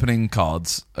Ones and opening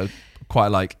cards are quite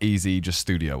like easy, just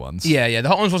studio ones. Yeah. The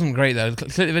Hot Ones wasn't great though.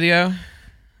 Click the video.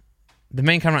 The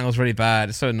main camera angle was really bad.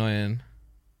 It's so annoying.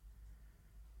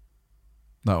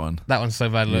 That one. That one's so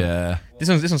bad. Look. Yeah. This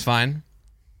one's fine.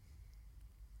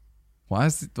 Why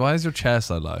is your chair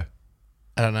so low?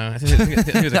 I don't know. I think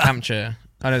it was a camp chair.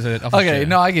 I know it's an office chair.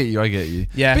 No, I get you.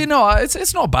 Yeah. But no,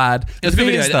 it's not bad. It was a good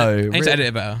video though. I need to edit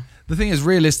it better. The thing is,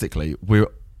 realistically,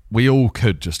 we all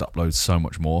could just upload so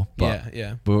much more. But,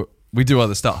 yeah. But we do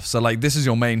other stuff. So like, this is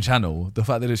your main channel. The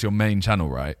fact that it's your main channel,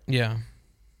 right? Yeah.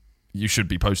 You should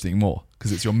be posting more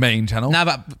because it's your main channel.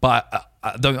 Nah, but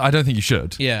I don't think you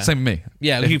should. Yeah. Same with me.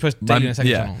 Yeah, you post daily on a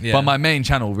second channel. Yeah. But my main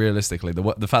channel, realistically,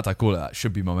 the fact I call it that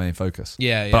should be my main focus.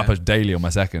 Yeah. But I post daily on my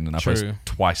second, and I True. post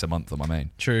twice a month on my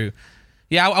main. True.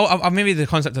 Yeah, I maybe the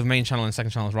concept of main channel and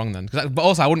second channel is wrong then. But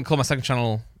also, I wouldn't call my second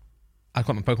channel. I'd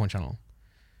call it my Pokemon channel.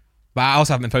 But I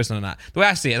also haven't been posting on that. The way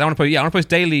I see it, I want to post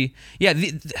daily. Yeah,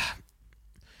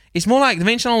 it's more like the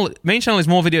main channel. Main channel is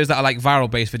more videos that are like viral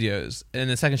based videos, and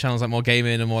the second channel is like more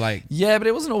gaming and more like. Yeah, but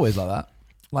it wasn't always like that.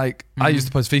 Like I used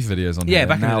to post FIFA videos on. Yeah, here.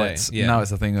 back in the day. Now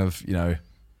it's a thing of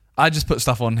I just put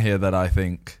stuff on here that I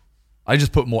think I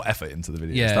just put more effort into the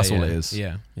videos. Yeah, that's all it is.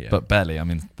 Yeah. But barely. I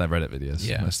mean, they're Reddit videos.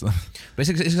 Yeah. Most of them. But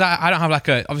it's I don't have like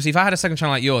a. Obviously, if I had a second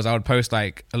channel like yours, I would post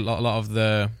like a lot of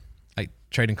the like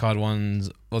trading card ones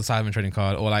or the Cyberman trading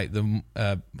card or like the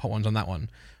hot ones on that one.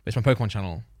 But it's my Pokemon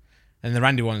channel. And the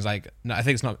Randy one is like, no, I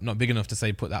think it's not big enough to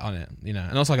say put that on it,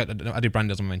 And also I do brand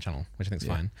deals on my main channel, which I think is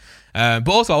fine. But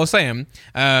also I was saying,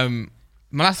 my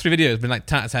last 3 videos have been like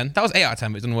 10 out of 10. That was 8 out of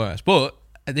 10, but it's done worse. But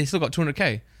they still got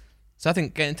 200k. So I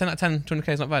think getting 10 out of 10, 200k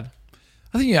is not bad.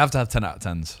 I think you have to have 10 out of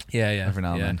 10s. Yeah. Every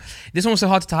now and then. This one was so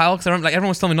hard to tile because everyone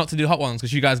was telling me not to do hot ones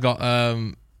because you guys got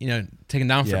taken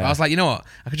down for it. But I was like, you know what?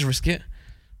 I could just risk it.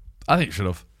 I think you should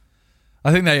have.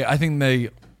 I think they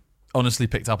honestly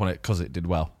picked up on it because it did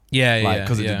well. Yeah,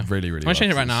 because it did really, really well. I'm going to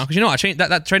change it right now. Because you know what? I changed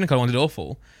that trading card one did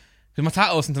awful. Because my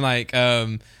title was something like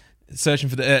searching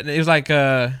for the... it was like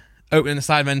opening the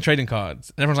Sidemen trading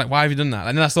cards. And everyone's like, why have you done that?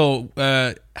 And then I saw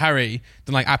Harry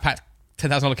done like, I packed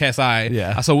 $10,000 KSI.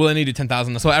 Yeah. I saw Will and needed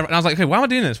 10,000. And I was like, okay, why am I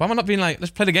doing this? Why am I not being like,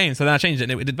 let's play the game? So then I changed it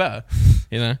and it did better.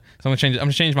 So I'm going to change it. I'm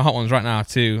going to change my hot ones right now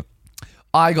to...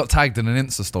 I got tagged in an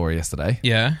Insta story yesterday.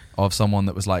 Yeah. Of someone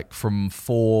that was like from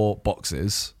 4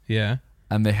 boxes. Yeah.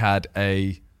 And they had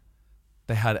a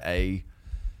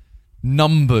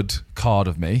numbered card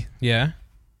of me. Yeah.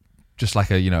 Just like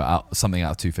something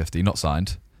out of 250, not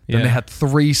signed. Yeah. Then they had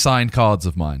 3 signed cards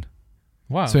of mine.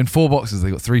 Wow. So in 4 boxes,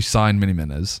 they got 3 signed mini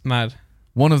minners. Mad.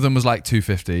 One of them was like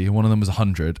 250, one of them was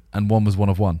 100, and one was 1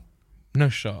 of 1. No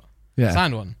shot. Yeah.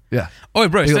 Signed one. Yeah. Oh,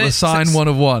 bro. You got the signed 1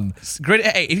 of 1. Grade it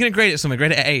at 8. If you're going to grade it somewhere,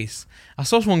 grade it at ace. I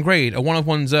saw someone grade a 1 of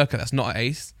 1 Zerka that's not an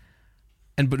ace,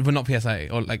 but not PSA.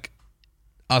 Or like,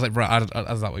 I was like, bro, I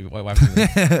was like,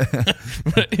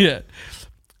 wait. Yeah.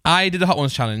 I did the Hot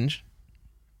Ones challenge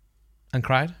and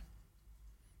cried.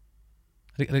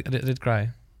 I did cry.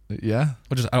 Yeah.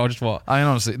 Or just what? I mean,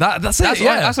 honestly, that's it.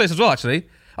 That's this as well, actually.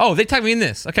 Oh, they tagged me in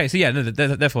this. Okay, so yeah,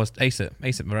 therefore, ace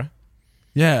it, bro.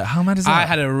 Yeah, how mad is that? I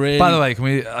had a really... By the way, can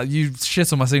we... you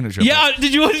shit on my signature. Yeah,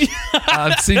 did you...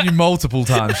 I've seen you multiple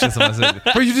times shit on my signature.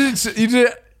 But you did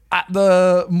it at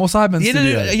the More Sidemen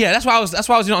studio. Yeah, that's why I was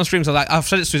doing it on stream. So like, I've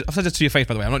said it to your face,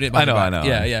 by the way. I'm not doing it behind I know.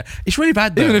 Yeah. It's really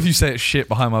bad though. Even if you say it's shit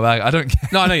behind my back, I don't care.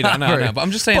 No, I know you don't. I know. But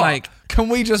I'm just saying, like... Can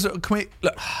we look,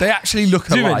 they actually look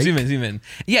alike. Zoom in.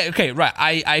 Yeah, okay, right.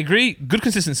 I agree. Good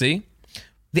consistency.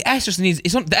 The S just needs...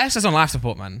 the S is on life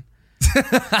support, man.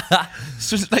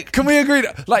 So like, can we agree?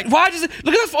 Like, why does it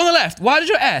look at that on the left? Why did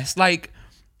your S like?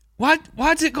 Why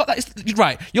does it got that? It's,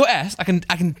 right, your S. I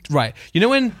can. Right, you know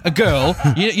when a girl,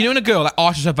 you know when a girl like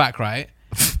arches her back, right?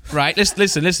 Right.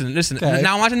 Listen. Okay.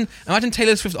 Now imagine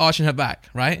Taylor Swift arching her back,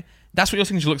 right? That's what your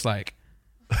signature looks like.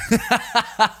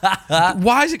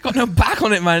 Why has it got no back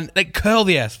on it, man? Like curl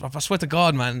the S. I swear to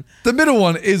God, man. The middle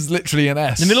one is literally an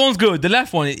S. The middle one's good. The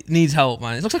left one it needs help,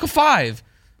 man. It looks like a 5.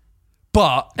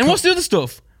 And what's the other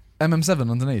stuff? MM7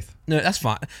 underneath. No, that's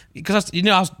fine. Because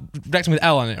I was reacting with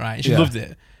L on it, right? She loved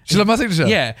it. She loved my signature?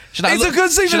 Yeah. It's a good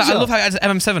signature. I love how it has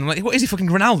MM7. I'm like, what is he, fucking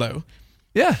Ronaldo?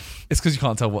 Yeah. It's because you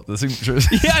can't tell what the signature is.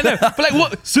 Yeah, I know. But like,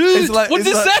 what? What did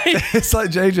it say? It's like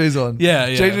JJ's one. Yeah.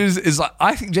 JJ's is like,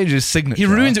 I think JJ's signature. He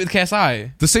ruins it with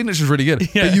KSI. The signature's really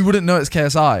good. Yeah. But you wouldn't know it's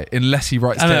KSI unless he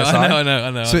writes KSI.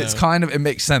 I know. So it's kind of, it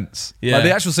makes sense. Yeah. Like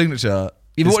the actual signature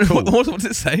is cool. What does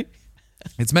it say?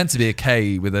 It's meant to be a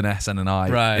K with an S and an I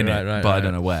in it, but I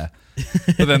don't know where.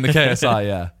 But then the KSI,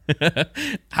 yeah.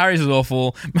 Harry's is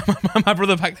awful. My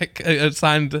brother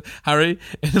signed Harry.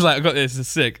 It was like, I got this. It's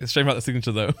sick. It's straight out the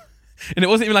signature though, and it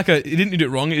wasn't even like he didn't do it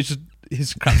wrong. It's just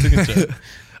his crap signature.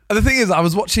 And the thing is, I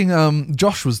was watching.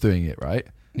 Josh was doing it, right?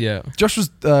 Yeah. Josh was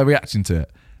reacting to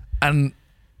it, and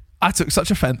I took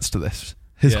such offense to this.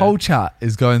 His whole chat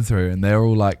is going through, and they're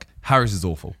all like, "Harry's is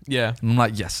awful." Yeah. And I'm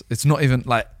like, "Yes, it's not even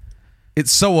like." It's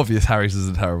so obvious Harry's is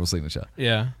a terrible signature.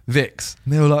 Yeah. Vic's.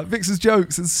 And they were like, Vic's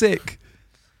jokes. It's sick.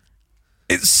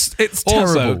 It's terrible.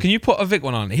 Also, can you put a Vic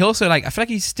one on? He also I feel like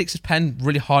he sticks his pen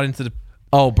really hard into the.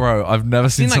 Oh, bro, I've never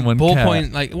seen someone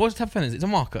ballpoint. Like, what type of pen is it? It's a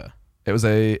marker. It was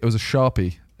a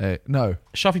Sharpie. No.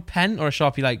 A Sharpie pen or a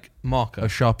Sharpie marker? A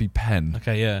Sharpie pen.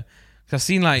 Okay, yeah. Because I've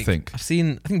seen I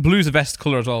think blue's the best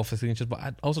color as well for signatures, but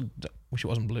I also wish it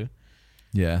wasn't blue.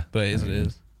 Yeah. But it is what it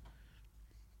is.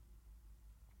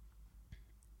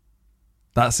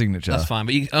 That signature. That's fine.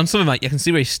 But on something you can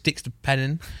see where he sticks the pen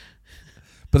in.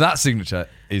 But that signature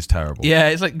is terrible. Yeah,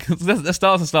 it's like, the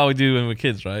star's the style we do when we're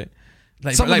kids, right?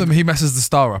 Some of them, he messes the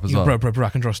star up as well. Bro, I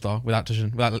can draw a star without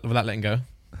touching, without letting go.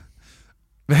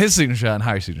 But his signature and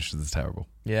Harry's signature is terrible.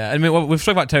 Yeah, I mean, we've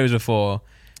spoken about Toes before.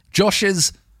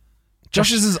 Josh's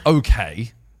is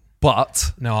okay,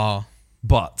 but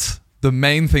the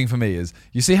main thing for me is,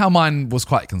 you see how mine was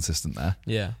quite consistent there?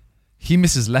 Yeah. He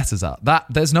misses letters out.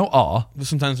 There's no R. But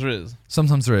sometimes there is.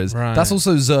 Sometimes there is. Right. That's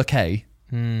also Zerk.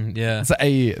 Yeah. It's an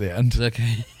A at the end.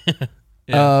 Okay.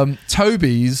 Yeah.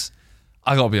 Toby's,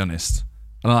 I gotta be honest,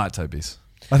 I don't like Toby's.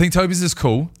 I think Toby's is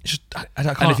cool. I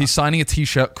and if he's signing a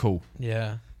t-shirt, cool.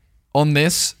 Yeah. On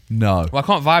this, no. Well, I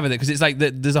can't vibe with it because it's like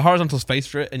there's a horizontal space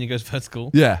for it and you go vertical.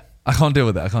 Yeah. I can't deal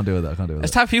with it. There's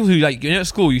type of people who at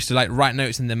school used to write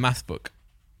notes in their math book.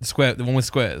 The one with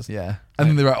squares. Yeah. And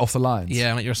then they write off the lines.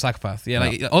 Yeah, you're a psychopath.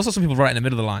 Yeah, also some people write in the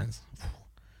middle of the lines.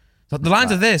 So the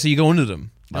lines are there, so you go under them.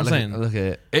 I'm saying. Look at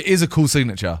it. It is a cool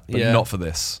signature, but not for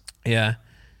this. Yeah.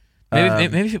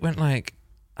 Maybe if it went I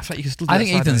feel like you could still do I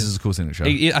think Ethan's is a cool signature.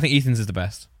 I think Ethan's is the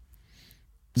best.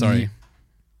 Sorry.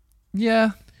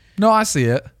 Yeah. No, I see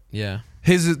it. Yeah.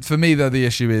 For me, though, the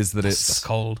issue is that That's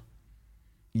cold.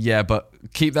 Yeah, but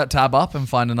keep that tab up and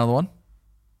find another one.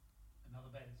 Another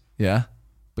bed. Yeah.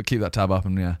 But keep that tab up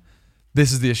and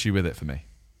this is the issue with it for me.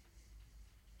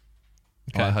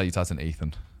 Okay. I like how you typed in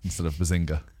Ethan instead of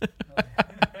Bazinga.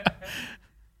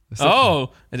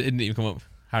 It didn't even come up.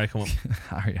 Harry come up.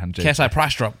 Harry and Jake. KSI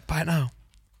price drop. Buy it now.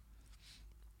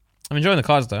 I'm enjoying the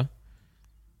cards though.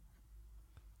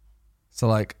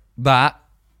 So that.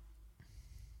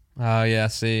 Oh yeah, I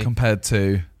see. Compared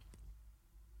to.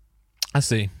 I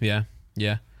see. Yeah.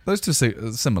 Yeah. Those two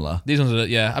are similar. These ones are,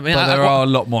 yeah. I mean, but there are a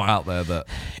lot more out there that...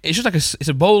 It's just it's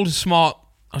a bold, smart...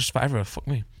 I was just about everywhere. Fuck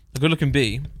me. A good-looking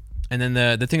B. And then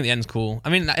the thing at the end's cool. I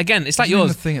mean, again, it's like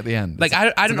yours. The thing at the end.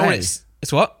 I don't know what it's...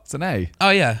 It's what? It's an A. Oh,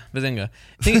 yeah. Bazinga.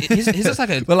 His looks like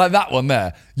a... Well, like that one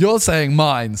there. You're saying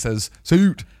mine says,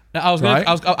 suit. No, I was going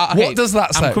to... Okay, what does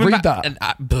that say? Read that.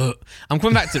 I'm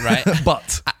coming back to it, right?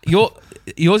 But...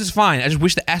 Yours is fine. I just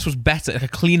wish the S was better, like a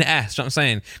cleaner S. You know what I'm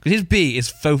saying? Because his B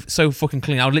is so fucking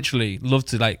clean. I would literally love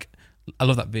to I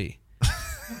love that B.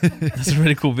 That's a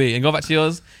really cool B. And go back to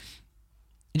yours.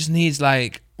 It just needs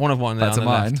one of one there on the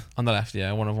left. On the left,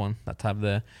 yeah, one of one. That tab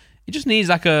there. It just needs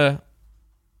a.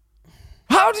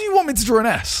 How do you want me to draw an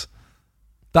S?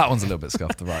 That one's a little bit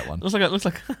scuffed. The right one. Looks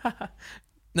like.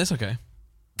 That's okay.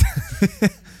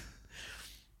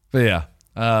 But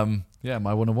yeah,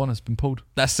 my 101 has been pulled.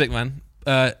 That's sick, man.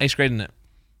 Ace grading it.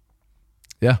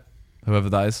 Yeah, whoever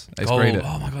that is, ace grade it.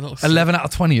 Oh my god, that looks 11 out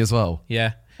of 20 as well.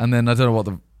 Yeah. And then I don't know what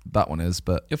that one is,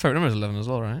 but your favorite number is 11 as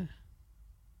well, right?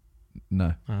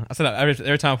 No. I say that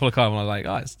every time I pull a card, I'm like,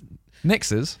 it's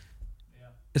Nix's. Yeah.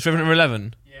 It's favorite number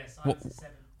 11. Yes.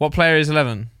 What player is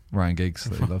 11? Ryan Giggs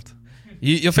that you loved.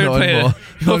 Your favorite player.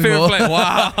 Your favorite player.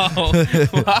 Wow.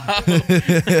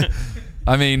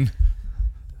 I mean,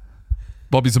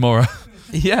 Bobby Zamora.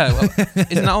 Yeah, well,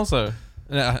 isn't that also?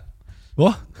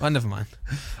 What? Oh, never mind.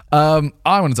 I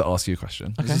wanted to ask you a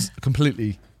question. Okay. This is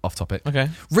completely off topic. Okay.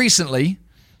 Recently,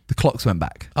 the clocks went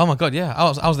back. Oh my god, yeah. I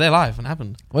was there live when it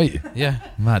happened. Wait. Yeah.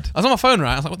 Mad. I was on my phone,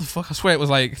 right? I was like, what the fuck? I swear it was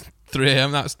 3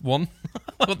 a.m. Now it's 1.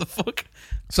 What the fuck?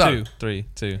 So, 2, 3,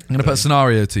 2. I'm going to put a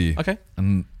scenario to you. Okay.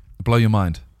 And blow your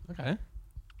mind. Okay.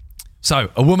 So,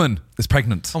 a woman is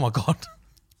pregnant. Oh my god.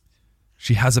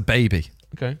 She has a baby.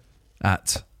 Okay.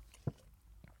 At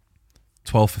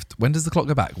 12:50. When does the clock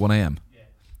go back? 1 a.m.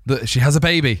 Yeah. She has a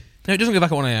baby. No, it doesn't go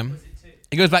back at 1 a.m.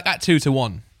 It goes back at 2 to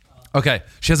 1. Okay.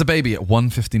 She has a baby at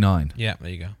 1:59. Yeah, there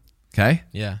you go. Okay.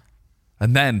 Yeah.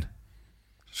 And then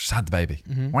she's had the baby.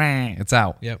 Mm-hmm. Wah, it's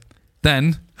out. Yep.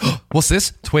 Then, what's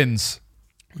this? Twins.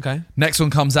 Okay. Next one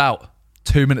comes out.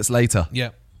 2 minutes later. Yeah.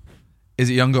 Is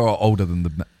it younger or older than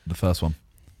the first one?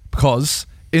 Because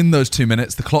in those 2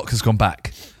 minutes, the clock has gone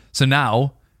back. So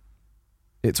now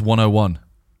it's 1:01.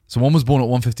 So one was born at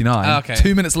 1:59. Okay.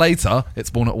 2 minutes later, it's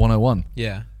born at 1:01.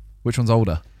 Yeah. Which one's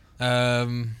older?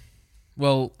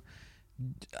 Well,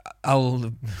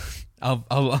 I'll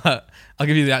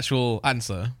give you the actual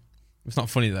answer. It's not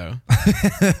funny though.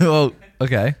 Well,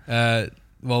 okay.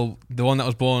 Well, the one that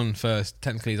was born first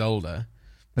technically is older.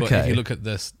 But Okay. if you look at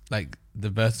this, like the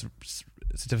birth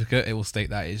certificate, it will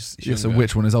state that it's Yeah, so younger.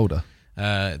 which one is older?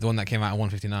 The one that came out at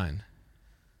 1:59.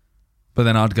 But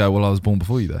then I'd go, well, I was born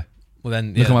before you though. Well,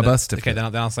 then Look at my birth certificate. Okay,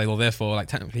 then I'll say, well, therefore, like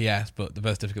technically yes, but the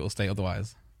birth certificate will state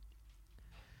otherwise.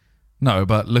 No,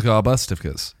 but look at our birth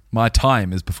certificates. My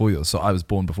time is before yours, so I was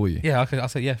born before you. Yeah, okay, I'll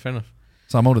say yeah, fair enough.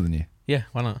 So I'm older than you. Yeah,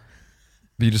 why not?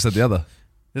 But you just said the other.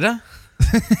 Did I?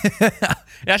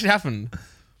 It actually happened.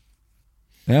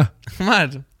 Yeah.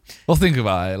 Mad. Well, think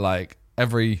about it. Like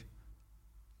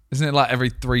isn't it like every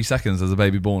 3 seconds there's a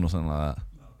baby born or something like that?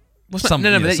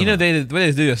 No, but you know the way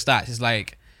they do your stats is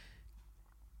like,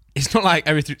 it's not like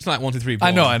it's not like 1, 2, 3.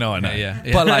 Born. I know. Yeah.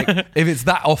 But like, if it's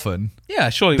that often, yeah,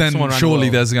 surely. then someone around surely the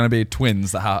world. there's going to be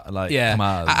twins that come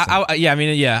out. I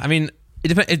mean,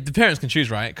 the parents can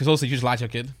choose, right? Because also you just lie to your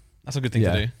kid. That's a good thing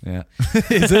to do. Yeah.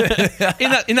 Is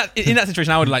it? in that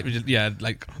situation, I would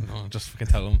just fucking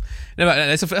tell them. No, but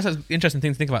that's an interesting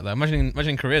thing to think about though.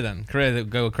 Imagine Korea then. Korea that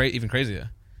go even crazier.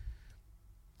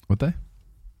 Would they?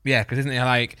 Yeah, because isn't it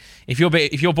like if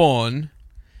you're born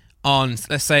on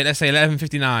let's say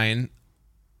 11:59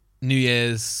 New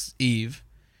Year's Eve,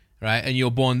 right? And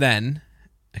you're born then,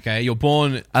 okay? You're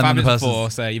born 5 minutes before,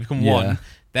 say you become 1.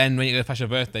 Then when you go past your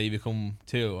birthday, you become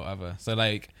 2 or whatever. So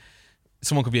like,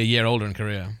 someone could be a year older in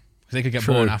Korea because they could get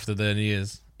born after the New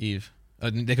Year's Eve.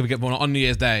 They could get born on New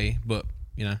Year's Day, but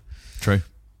you know. True.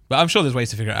 But I'm sure there's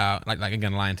ways to figure it out. Like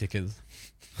again, lying to kids.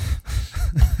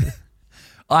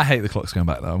 I hate the clocks going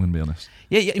back though, I'm going to be honest.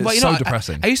 Yeah, it's but so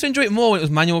depressing. I used to enjoy it more when it was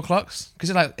manual clocks because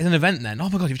it's an event then. Oh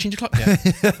my god, you've changed your clock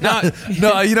yet?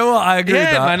 No, you know what? I agree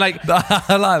with that. Man, like,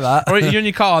 I like that. Or you're in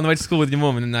your car on the way to school with your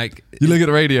mum and then like... You look at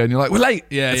the radio and you're like, we're late.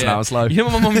 Yeah, it's an hour slow. You know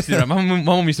what my mum used to do, right? My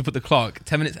mum used to put the clock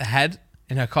 10 minutes ahead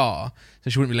in her car so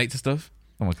she wouldn't be late to stuff.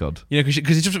 Oh my god. You know,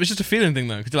 because it's just a feeling thing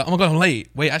though. Because you're like, oh my god, I'm late.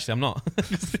 Wait, actually, I'm not.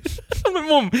 I'm like,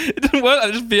 Mum, it doesn't work.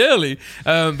 I'll just be early.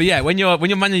 But yeah, when you're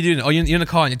manually doing it, or you're in the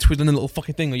car and you're twiddling a little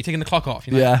fucking thing, or you're taking the clock off.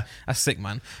 You know, yeah, that's sick,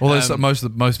 man. Although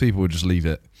most people would just leave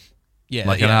it. Yeah,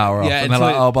 like an hour off, and they're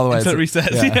like, oh, by the way, until it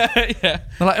resets. Yeah.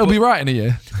 They're like, it'll be right in a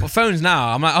year. Well, phones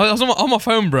now. I'm like, I was on my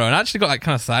phone, bro, and I actually got like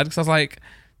kind of sad because I was like,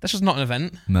 that's just not an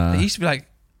event. No, it used to be like,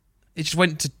 it just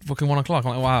went to fucking 1 o'clock.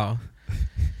 I'm like, wow,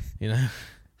 you know.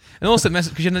 And also,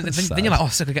 because then you're like, oh,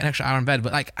 sick, I get an extra hour in bed.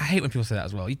 But like, I hate when people say that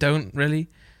as well. You don't really.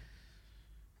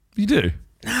 You do.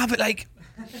 Nah, but like.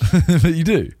 But you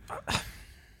do.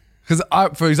 Because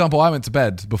for example, I went to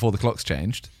bed before the clocks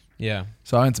changed. Yeah.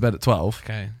 So I went to bed at 12.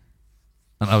 Okay.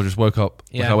 And I just woke up.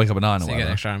 Yeah. Like I wake up at 9 or whatever. You get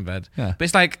an extra hour in bed. Yeah. But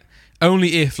it's like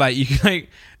only if like you can like.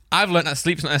 I've learned that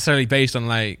sleep's not necessarily based on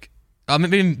like. I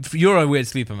mean, you're a weird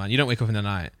sleeper, man. You don't wake up in the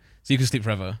night, so you can sleep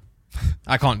forever.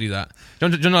 I can't do that. Do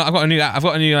you know, I've got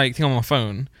a new like thing on my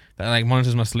phone that like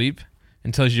monitors my sleep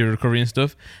and tells you your recovery and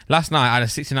stuff. Last night I had a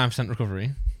 69%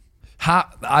 recovery.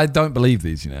 I don't believe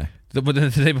these, you know. But the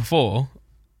day before,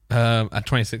 at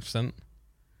 26%.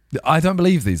 I don't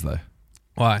believe these though.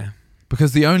 Why?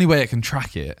 Because the only way it can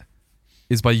track it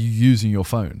is by you using your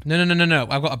phone. No.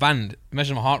 I've got a band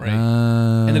measuring my heart rate.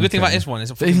 And the good thing about this one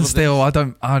is, but even still, I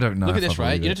don't know. Look at this,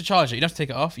 right? You don't have to charge it. You don't have to take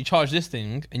it off. You charge this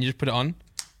thing and you just put it on.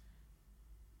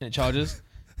 And it charges.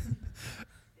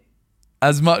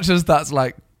 As much as that's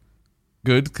like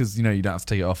good, because you know you don't have to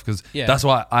take it off. Because that's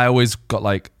why I always got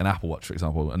like an Apple Watch, for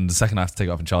example, and the second I have to take it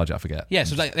off and charge it, I forget. Yeah,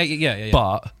 so like yeah.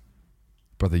 But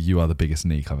brother, you are the biggest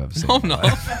sneak I've ever seen. No, I'm not.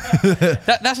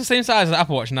 That's the same size as the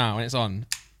Apple Watch now, and it's on.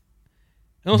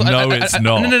 And also, it's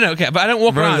not. No. Okay, but I don't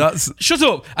walk around. Shut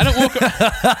up! I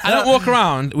don't walk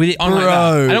around with it on like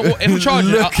that. If I'm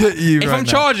charging, if I'm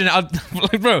charging it, I'll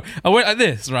like, bro, I wear it like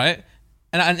this, right?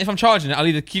 And if I'm charging it, I'll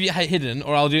either keep it hidden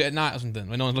or I'll do it at night or something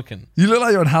when no one's looking. You look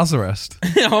like you're on house arrest.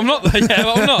 I'm not there. Yeah,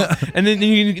 I'm not. And then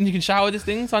you can shower this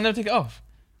thing, so I never take it off.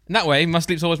 And that way, my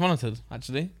sleep's always monitored.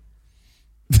 Actually,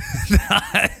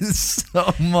 that is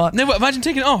so much. No, but imagine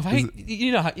taking it off. I hate,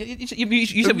 you know,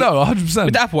 you said no, 100%.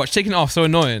 With the Apple Watch, taking it off so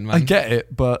annoying, man. I get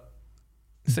it, but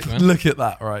sick, man. Look at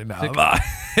that right now. That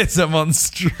is a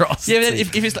monstrosity. Yeah,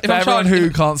 if it's for everyone who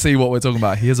can't see what we're talking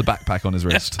about, he has a backpack on his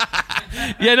wrist.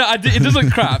 Yeah, no, it does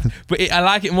look crap, but I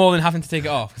like it more than having to take it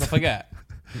off because I forget.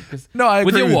 No, I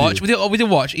agree with your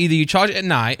watch, either you charge it at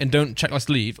night and don't check my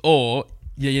sleep, or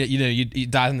you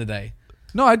die in the day.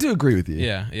 No, I do agree with you.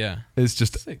 Yeah. It's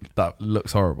just that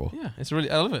looks horrible. Yeah, it's really.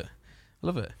 I love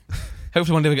it.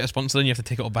 Hopefully one day we get a sponsor and you have to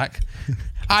take it all back.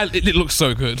 It looks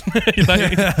so good.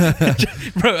 Like,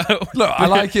 bro, look, I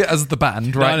like it as the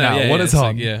band right now. Yeah, what it's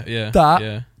on.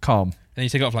 Yeah. Calm. And you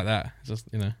take it off like that. It's just,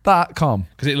 That calm.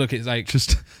 Because it's like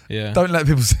just don't let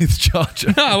people see the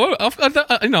charger. No,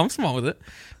 I'm smart with it.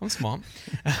 I'm smart.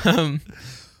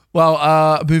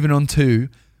 Well, moving on to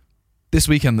this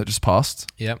weekend that just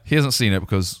passed. Yep. He hasn't seen it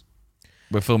because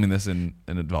we're filming this in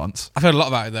advance. I've heard a lot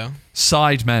about it though.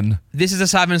 Sidemen. This is a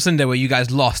Sidemen Sunday where you guys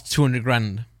lost 200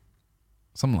 grand.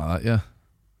 Something like that, yeah.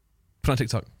 Put on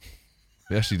TikTok.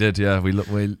 We actually did, yeah.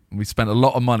 We spent a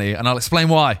lot of money, and I'll explain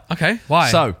why. Okay, why?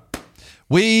 So,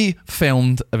 we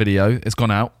filmed a video. It's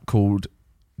gone out called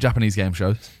Japanese Game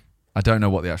Shows. I don't know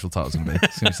what the actual title's going to be.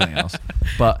 It's going to be something else.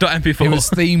 But .mp4. It was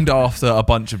themed after a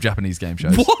bunch of Japanese game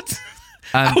shows. What?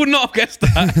 And I would not have guessed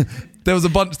that. there was a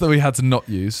bunch that we had to not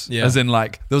use. Yeah. As in,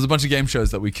 like, there was a bunch of game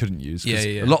shows that we couldn't use.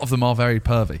 Yeah. A lot of them are very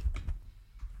pervy.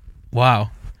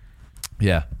 Wow.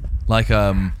 Yeah. Like,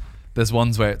 there's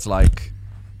ones where it's like,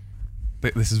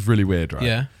 this is really weird, right?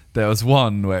 Yeah. There was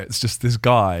one where it's just this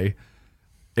guy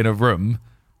in a room,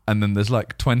 and then there's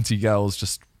like 20 girls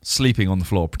just sleeping on the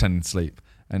floor, pretending to sleep.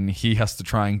 And he has to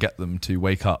try and get them to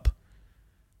wake up.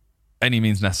 Any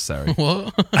means necessary.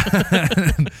 What?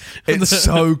 It's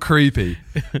so creepy.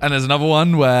 And there's another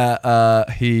one where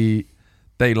this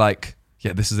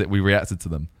is it. We reacted to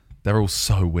them. They're all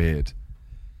so weird.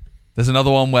 There's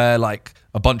another one where like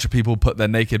a bunch of people put their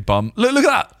naked bum. Look at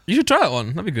that. You should try that one.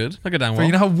 That'd be good. That'd go down well.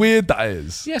 You know how weird that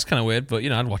is? Yeah, it's kind of weird, but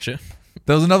I'd watch it.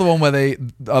 There was another one where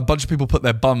a bunch of people put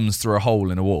their bums through a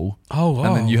hole in a wall. Oh, wow.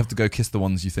 And then you have to go kiss the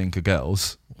ones you think are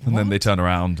girls. And then they turn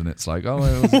around and it's like, oh,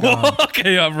 it was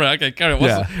okay, right, okay, carry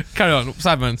on. Carry on,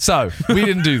 Sidemen. So, we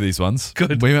didn't do these ones.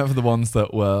 Good. We went for the ones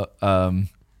that were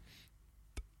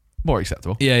more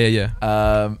acceptable.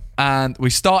 Yeah. And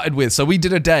we started with, so we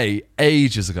did a day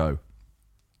ages ago.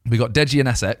 We got Deji and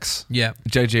SX. Yeah.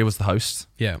 JJ was the host.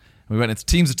 Yeah. We went into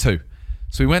teams of 2.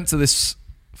 So we went to this,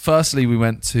 firstly we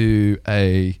went to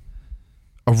a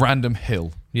random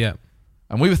hill. Yeah.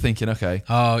 And we were thinking, okay.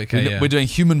 Oh, okay, we're doing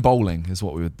human bowling is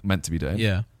what we were meant to be doing.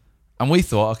 Yeah. And we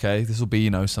thought, okay, this will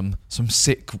be, some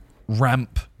sick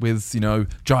ramp with,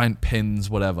 giant pins,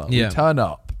 whatever. Yeah. We turn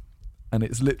up and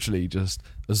it's literally just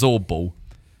a Zorb ball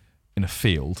in a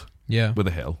field with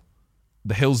a hill.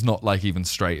 The hill's not like even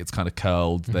straight, it's kind of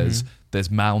curled. Mm-hmm.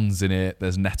 There's mounds in it,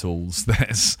 there's nettles,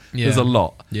 there's a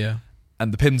lot. Yeah.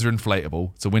 And the pins are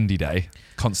inflatable. It's a windy day,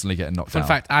 constantly getting knocked out. Fun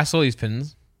fact, I saw these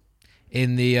pins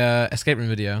in the escape room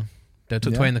video. They were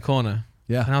tucked away in the corner.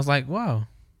 Yeah. And I was like, wow.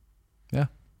 Yeah.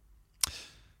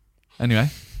 Anyway,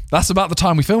 that's about the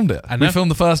time we filmed it. We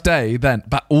filmed the first day then,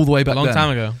 all the way back then. A long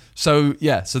time ago. So,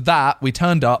 that, we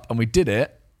turned up and we did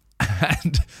it.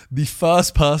 And the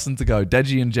first person to go,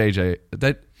 Deji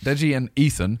and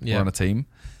Ethan were on a team.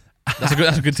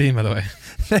 That's a good team, by the way.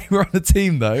 They were on a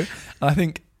team, though. And I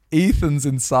think Ethan's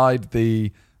inside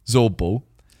the Zorb ball.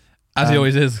 As he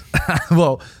always is.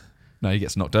 Well, no, he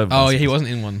gets knocked over. Oh, yeah, he wasn't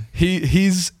in one.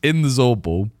 He's in the Zorb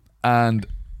ball, and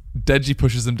Deji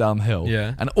pushes him down the hill.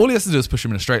 Yeah. And all he has to do is push him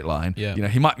in a straight line. Yeah.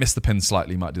 He might miss the pin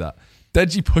slightly, he might do that.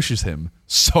 Deji pushes him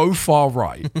so far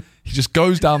right, he just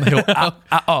goes down the hill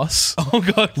at us. Oh,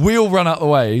 God. We all run out the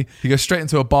way. He goes straight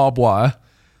into a barbed wire.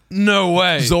 No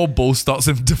way. Zorb ball starts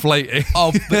him deflating.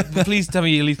 Oh, but please tell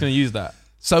me you're at least going to use that.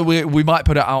 So we might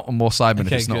put it out on more Sidemen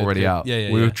if it's not already out.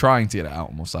 Yeah, we were trying to get it out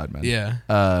on more Sidemen. Yeah.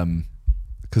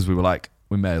 Because we were like,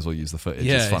 we may as well use the footage.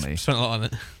 Yeah, it's funny. Spent a lot on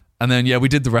it. And then we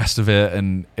did the rest of it,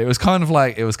 and it was kind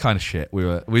of shit. We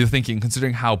were thinking,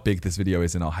 considering how big this video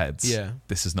is in our heads,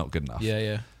 this is not good enough.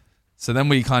 Yeah. So then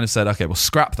we kind of said, okay, we'll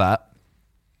scrap that.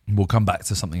 We'll come back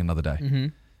to something another day. Mm-hmm.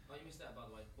 Oh, you missed that, by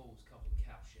the way. The ball's covered in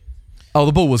cow shit. Oh,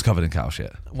 the ball was covered in cow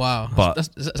shit. Wow. But is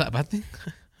that a bad thing?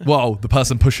 Well, the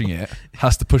person pushing it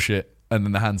has to push it, and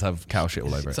then the hands have cow shit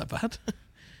all over it. Is that bad?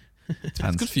 Depends.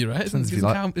 It's good for you, right? Depends if you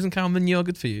like. Isn't cow manure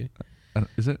good for you?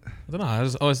 Is it? I don't know. I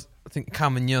always think cow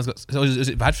manure's got... Is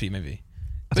it bad for you, maybe?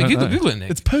 I don't know. Google it, Nick.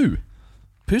 It's poo.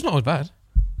 Poo's not always bad.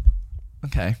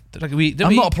 Okay. Like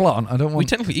I'm not a plant. I don't want... We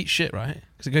technically eat shit, right?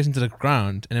 Because it goes into the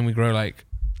ground, and then we grow, like,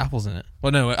 apples in it.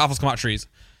 Well, no, apples come out of trees.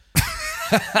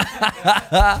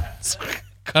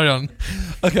 Carry on.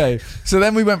 Okay, so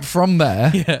then we went from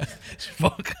there. Yeah.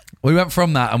 Fuck. We went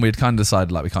from that, and we had kind of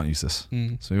decided, like, we can't use this.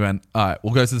 Mm. So we went, all right,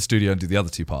 we'll go to the studio and do the other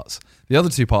 2 parts. The other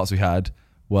 2 parts we had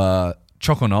were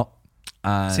Choc or Not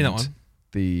and Seen that one.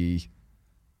 the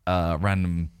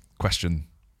random question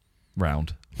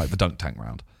round, like the dunk tank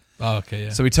round. Oh, okay, yeah.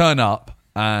 So we turn up,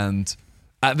 and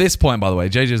At this point, by the way,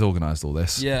 JJ's organised all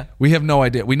this. Yeah. We have no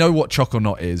idea. We know what Choc or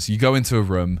Not is. You go into a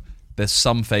room, there's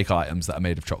some fake items that are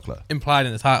made of chocolate. Implied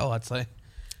in the title, I'd say.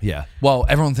 Yeah. Well,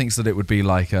 everyone thinks that it would be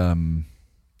like the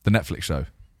Netflix show.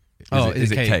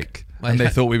 Is it cake? And they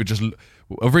thought we would just...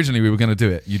 Originally, we were going to do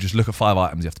it. You just look at 5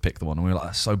 items, you have to pick the one. And we were like,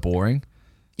 that's so boring.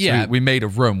 Yeah. So we made a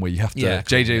room where you have to...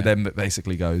 JJ then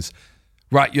basically goes,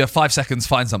 right, you have 5 seconds,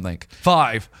 find something.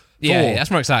 5, 4. Yeah, that's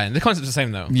more exciting. The concept's the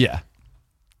same, though. Yeah.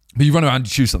 But you run around, you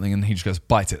choose something, and he just goes,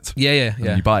 bite it. Yeah.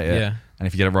 And you bite it. Yeah. And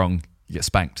if you get it wrong, you get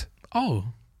spanked. Oh.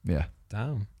 Yeah.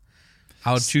 Damn.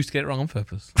 I would choose to get it wrong on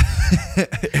purpose.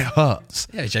 It hurts.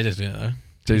 Yeah, JJ's doing it, though.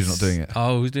 JJ's not doing it.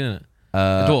 Oh, who's doing it?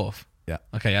 The dwarf? Yeah.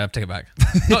 Okay, yeah, I'll take it back.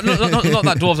 not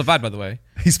that dwarves are bad, by the way.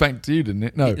 He spanked you, didn't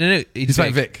it? No. He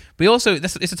spanked Vic. But he also,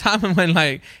 it's a time when,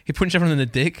 like, he punched everyone in the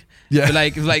dick. Yeah.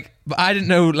 But I didn't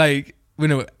know, like,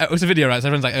 it was a video, right? So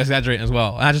everyone's like exaggerating as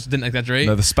well. And I just didn't exaggerate.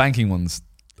 No, the spanking ones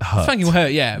hurt. Spanking will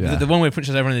hurt, yeah. But the one where he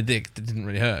punches everyone in the dick didn't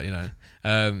really hurt,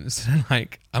 So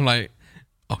like, I'm like,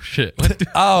 oh shit.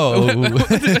 Oh. Do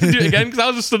it again? Because I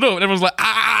was just stood up and everyone's like,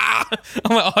 ah.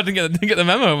 I'm like, oh, I didn't get the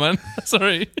memo, man.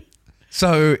 Sorry.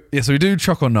 So we do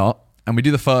Choc or Not, and we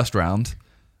do the first round.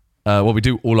 We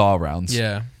do all our rounds.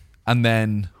 Yeah. And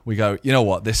then we go, you know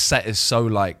what? This set is so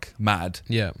like mad.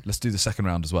 Yeah. Let's do the second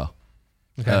round as well.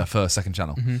 Okay. For second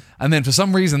channel. Mm-hmm. And then for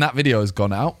some reason that video has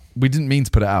gone out. We didn't mean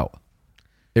to put it out.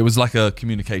 It was like a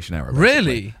communication error.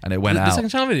 Really? And it went out. The second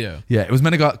channel video? Yeah, it was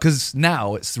meant to go out because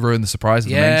now it's ruined the surprise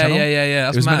of the main channel. Yeah.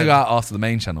 It was meant to go out after the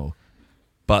main channel.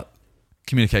 But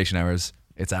communication errors,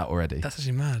 it's out already. That's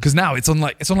actually mad. Because now it's on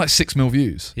like 6 mil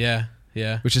views.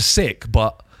 Yeah. Which is sick,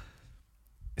 but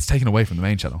it's taken away from the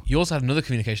main channel. You also had another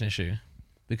communication issue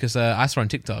because I saw on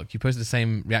TikTok you posted the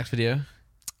same React video.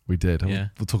 We did. Yeah.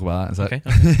 We'll talk about that.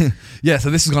 Okay. Yeah, so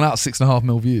this has gone out 6.5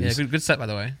 mil views. Yeah, good set by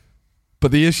the way.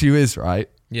 But the issue is, right?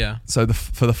 Yeah. So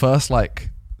for the first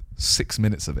like 6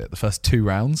 minutes of it, the first 2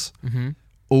 rounds,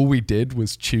 all we did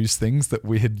was choose things that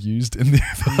we had used in the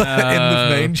in the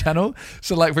main channel.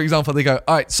 So like, for example, they go,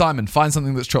 all right, Simon, find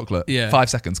something that's chocolate. Yeah. 5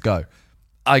 seconds, go.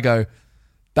 I go,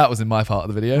 that was in my part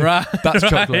of the video. Right. That's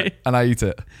chocolate. And I eat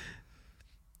it.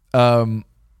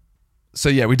 So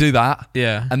yeah, we do that.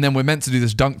 Yeah. And then we're meant to do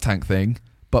this dunk tank thing,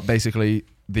 but basically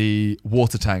the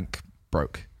water tank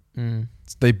broke.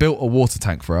 They built a water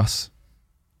tank for us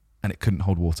and it couldn't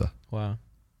hold water. Wow.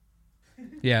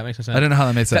 Yeah, it makes sense. I don't know how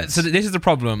that made sense. So this is the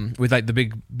problem with like the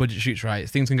big budget shoots, right?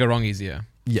 Things can go wrong easier.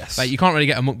 Yes. Like you can't really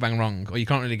get a mukbang wrong, or you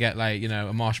can't really get like,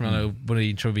 a marshmallow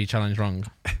bunny chubby challenge wrong.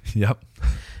 Yep.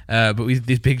 But with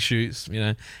these big shoots,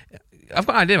 I've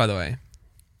got an idea, by the way.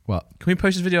 What? Can we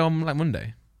post this video on like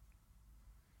Monday?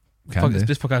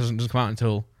 This podcast doesn't come out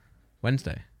until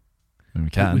Wednesday. We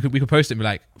can. We could post it and be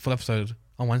like, full episode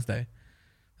on Wednesday.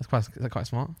 Is that quite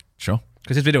smart? Sure.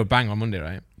 Because this video would bang on Monday,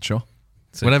 right? Sure.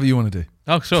 So, whatever you want to do.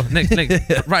 Oh, sure. Nick,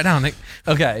 write down, Nick.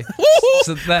 Okay.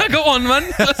 So go on,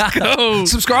 man. Let's go.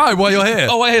 Subscribe while you're here.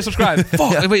 Oh, while you're here, subscribe.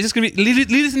 Fuck. Yeah. Wait, is this going to be... Leave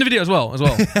this in the video as well.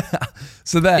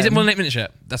 So then... Is it more than 8 minutes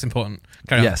yet? That's important.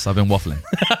 Carry on. I've been waffling.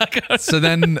 So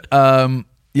then...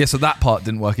 so that part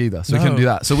didn't work either. So we couldn't do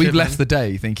that. So we've left the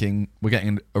day thinking we're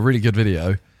getting a really good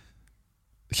video.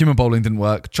 Human bowling didn't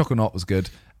work. Choc or Not was good.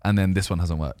 And then this one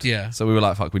hasn't worked. Yeah. So we were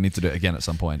like, fuck, we need to do it again at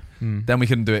some point. Then we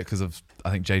couldn't do it because of,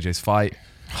 I think, JJ's fight.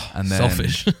 And then,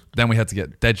 selfish. Then we had to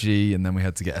get Deji and then we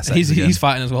had to get SX He's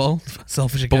fighting as well.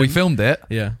 Selfish again. But we filmed it.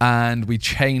 Yeah. And we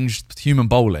changed human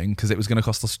bowling because it was going to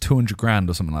cost us 200 grand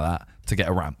or something like that to get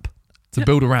a ramp. To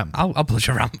build a ramp. I'll build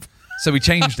your ramp. So we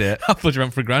changed it. I'll build your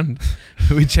ramp for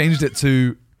 $1,000. We changed it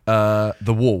to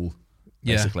the wall,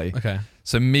 basically. Yeah. Okay.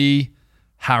 So me,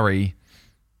 Harry,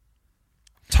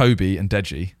 Toby and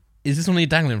Deji. Is this one you're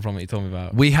dangling from it you told me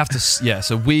about? We have to,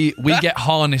 so we get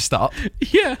harnessed up.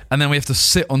 Yeah. And then we have to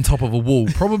sit on top of a wall.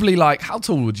 Probably like, how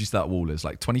tall would you say that wall is?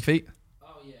 Like 20 feet?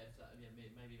 Oh, yeah.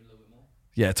 Maybe a little bit more.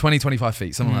 Yeah, 20, 25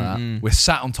 feet, something like that. We're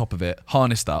sat on top of it,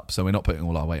 harnessed up, so we're not putting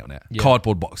all our weight on it. Yeah.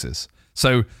 Cardboard boxes.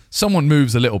 So someone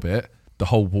moves a little bit, the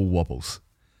whole wall wobbles.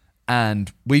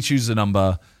 And we choose a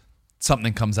number,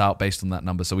 something comes out based on that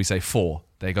number. So we say 4.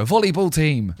 They go, volleyball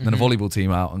team. And then a volleyball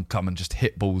team out and come and just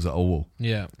hit balls at a wall.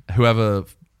 Yeah. Whatever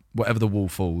the wall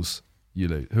falls, you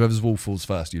lose. Whoever's wall falls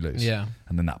first, you lose. Yeah.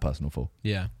 And then that person will fall.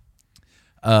 Yeah.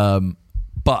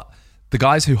 But the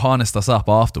guys who harnessed us up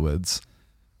afterwards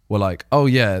were like, oh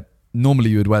yeah, normally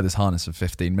you would wear this harness for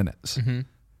 15 minutes.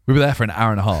 We were there for an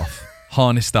hour and a half.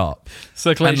 Harnessed up.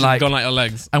 Circulation gone like your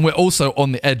legs. And we're also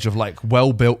on the edge of like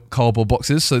well-built cardboard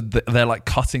boxes, so they're like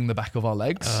cutting the back of our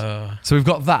legs. So we've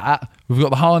got that. We've got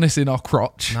the harness in our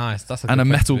crotch. Nice. That's and a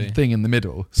metal thing in the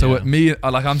middle. So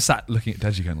I'm sat looking at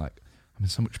Deji going like, I'm in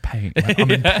so much pain. Like,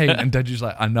 I'm in pain. And Deji's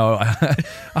like, I know.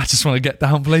 I just want to get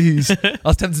down, please. I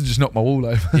was tempted to just knock my wall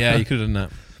over. Yeah, you could have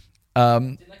done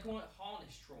that. Did they call it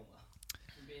harness trauma?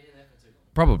 From being in there for too long?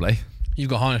 Probably. You've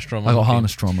got harness trauma. I got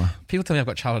harness trauma. People tell me I've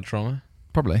got childhood trauma.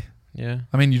 Probably. Yeah.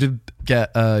 I mean, you did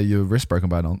get your wrist broken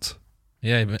by a nonce.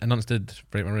 Yeah, but a nonce did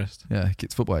break my wrist. Yeah, he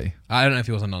gets football. I don't know if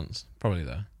he was a nonce. Probably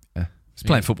though. Yeah. He's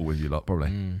playing football with you lot, probably.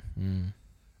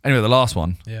 Anyway, the last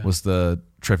one Yeah. was the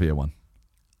trivia one.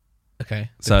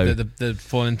 Okay. So the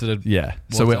fall into the yeah.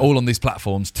 So we're all on these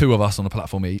platforms, 2 of us on a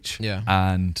platform each. Yeah.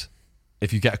 And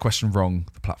if you get a question wrong,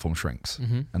 the platform shrinks.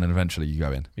 And then eventually you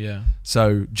go in. Yeah.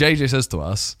 So JJ says to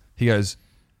us, he goes,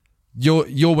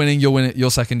 You're winning,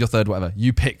 you're second, you're third, whatever.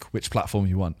 You pick which platform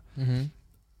you want. And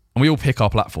we all pick our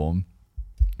platform.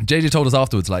 JJ told us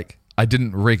afterwards, like, I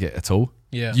didn't rig it at all.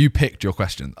 Yeah. You picked your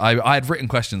question. I had written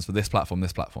questions for this platform,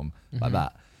 like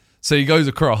that. So he goes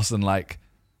across and like,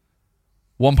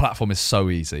 one platform is so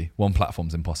easy. One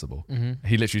platform's impossible.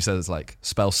 He literally says, like,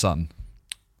 spell sun.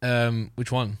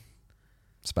 Which one?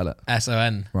 Spell it.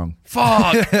 S-O-N. Wrong.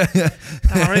 Fuck! Damn,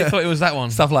 I really thought it was that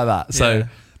one. Stuff like that. So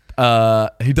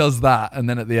he does that, and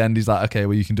then at the end he's like, okay,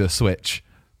 well, you can do a switch.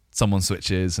 Someone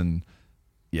switches, and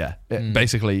yeah.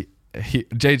 Basically,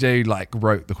 JJ like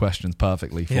wrote the questions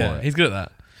perfectly for it. He's good at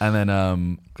that. And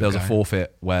then there was a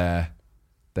forfeit where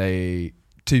 2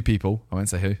 people, I won't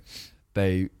say who,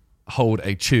 they hold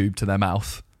a tube to their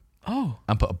mouth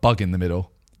and put a bug in the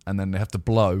middle, and then they have to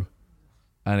blow,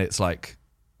 and it's like,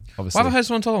 obviously. Why have I heard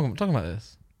someone talking about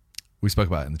this? We spoke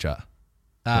about it in the chat.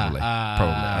 Probably,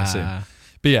 I assume.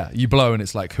 But yeah, you blow, and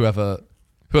it's like whoever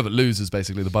loses,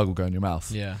 basically, the bug will go in your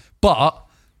mouth. Yeah. But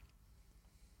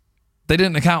they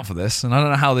didn't account for this, and I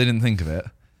don't know how they didn't think of it.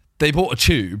 They bought a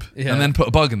tube and then put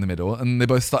a bug in the middle, and they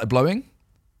both started blowing.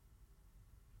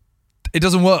 It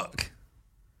doesn't work.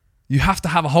 You have to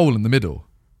have a hole in the middle.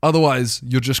 Otherwise,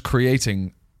 you're just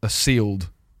creating a sealed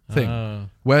thing.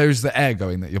 Where is the air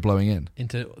going that you're blowing in?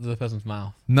 Into the person's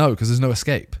mouth. No, because there's no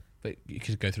escape. But you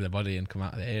could go through their body and come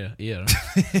out of their ear.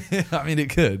 I mean,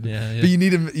 it could. Yeah. But you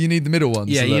need the middle one.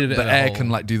 Yeah, so you need a that bit the of a air hole. can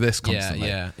like do this constantly.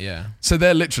 Yeah. So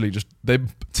they're literally just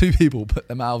 2 people put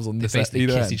their mouths on They this basically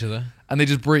either kiss end, each other. and they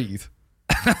just breathe.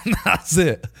 And that's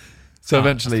it. So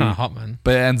eventually, that's kind of hot, man.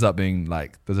 But it ends up being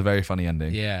like there's a very funny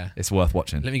ending. Yeah. It's worth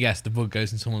watching. Let me guess. The bug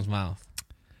goes in someone's mouth.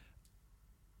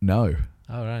 No.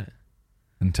 Oh right.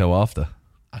 Until after.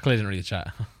 I clearly didn't read the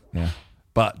chat. Yeah.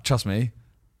 But trust me,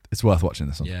 it's worth watching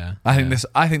this one. Yeah. I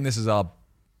think this is our.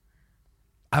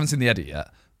 I haven't seen the edit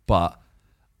yet, but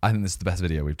I think this is the best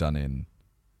video we've done in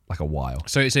like a while.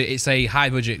 So it's a high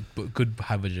budget, but good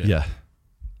high budget. Yeah.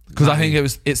 Because I think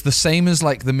it's the same as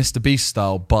like the Mr. Beast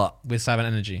style, but with Cyber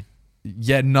Energy.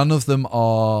 Yeah, none of them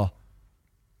are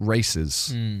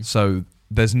races. So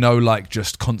there's no like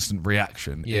just constant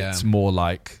reaction. Yeah. It's more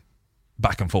like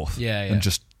back and forth. Yeah. And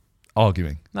just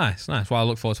arguing. Nice. Well, I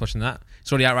look forward to watching that.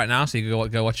 It's already out right now, so you can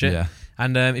go watch it. Yeah.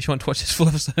 And if you want to watch this full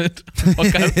episode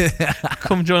podcast,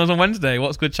 come join us on Wednesday.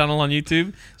 What's Good channel on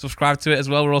YouTube. Subscribe to it as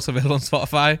well. We're also available on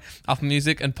Spotify, Apple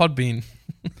Music, and Podbean.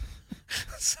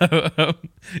 So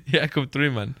yeah, come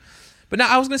through, man. But now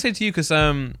I was going to say to you because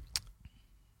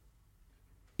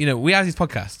we have these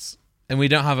podcasts and we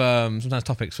don't have sometimes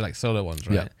topics for like solo ones,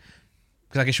 right?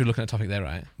 Because I guess you're looking at a topic there,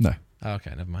 right? No. Oh,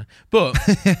 okay, never mind. But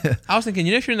I was thinking,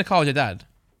 if you're in the car with your dad,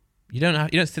 you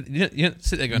don't sit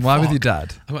there going, why with your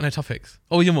dad? I've got no topics.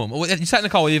 Or with your mum. Or you sat in the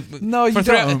car with your... No, you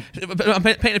don't. I'm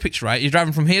painting a picture, right? You're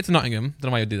driving from here to Nottingham. Don't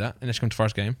know why you'd do that. Unless you come to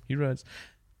Forest game. You roads.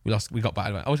 We got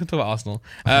battered. I was going to talk about Arsenal.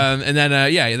 And then,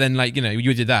 you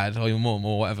with your dad or your mum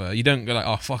or whatever, you don't go like,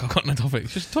 oh, fuck, I've got no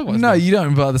topics. Just talk about No, stuff. you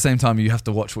don't, but at the same time, you have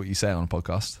to watch what you say on a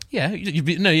podcast. Yeah,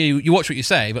 you watch what you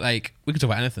say, but like, we could talk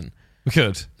about anything. We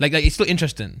could. Like it's still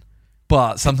interesting.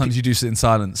 But sometimes you do sit in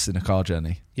silence in a car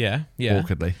journey. Yeah.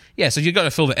 Awkwardly. Yeah, so you've got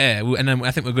to fill the air, and then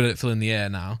I think we're good at filling the air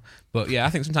now. But yeah, I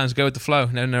think sometimes go with the flow,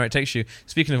 never know where it takes you.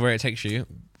 Speaking of where it takes you,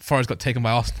 Forest got taken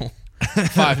by Arsenal.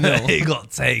 5-0. He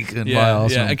got taken by Arsenal.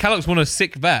 Arsenal. Yeah, and Callux won a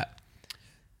sick bet.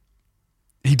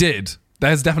 He did.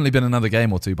 There's definitely been another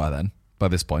game or two by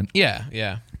this point.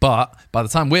 Yeah. But by the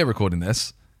time we're recording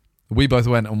this, we both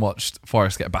went and watched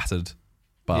Forest get battered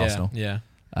by Arsenal. Yeah.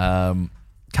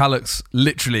 Callux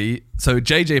literally, so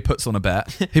JJ puts on a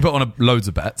bet. He put on loads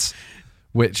of bets,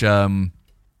 which he does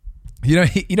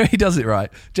it right.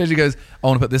 JJ goes, I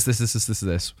want to put this.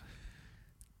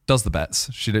 Does the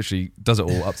bets. She literally does it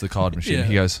all up to the card machine. Yeah.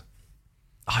 He goes,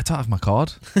 I don't have my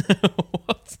card.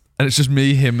 What? And it's just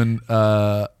me, him, and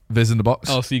Viz in the box.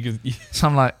 Oh, so you can... So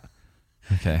I'm like,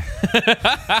 okay.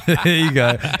 Here you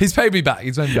go. He's paid me back.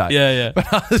 Yeah.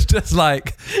 But I was just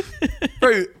like,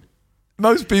 bro,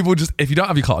 Most people just, if you don't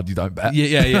have your card, you don't bet.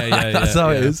 Yeah. That's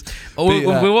how it is. We've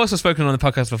also spoken on the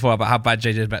podcast before about how bad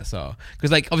JJ's bets are.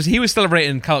 Because, like, obviously he was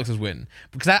celebrating Calix's win.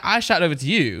 Because I shouted over to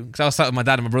you, because I was sat with my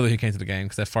dad and my brother who came to the game,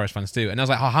 because they're Forest fans too. And I was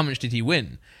like, how much did he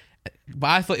win? But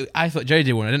I thought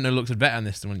JJ won. I didn't know Lux had bet on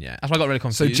this one yet. That's why I got really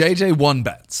confused. So JJ won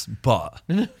bets, but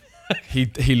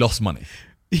he lost money.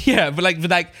 Yeah, but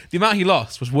the amount he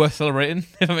lost was worth celebrating,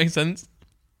 if that makes sense.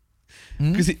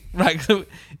 Because so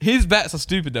his bets are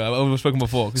stupid though. I've spoken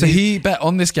before. So he bet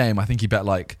on this game. I think he bet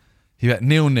 0-0,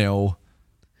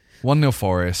 1-0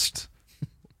 Forest,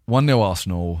 1-0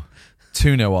 Arsenal,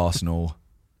 2-0 Arsenal,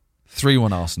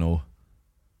 3-1 Arsenal,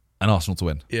 and Arsenal to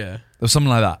win. Yeah, there was something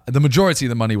like that. The majority of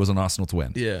the money was on Arsenal to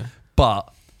win. Yeah,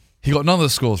 but he got none of the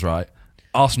scores right.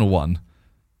 Arsenal won.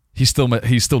 He's still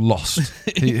lost.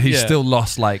 He's still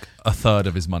lost like a third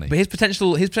of his money. But his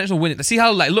potential win. See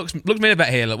how Lux made a bet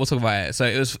here. Look, we'll talk about it. So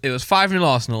it was 5-0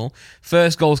 Arsenal.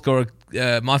 First goal scorer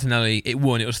Martinelli. It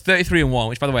won. It was 33-1.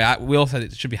 Which, by the way, we all said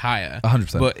it should be higher.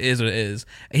 100%. But it is what it is.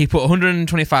 He put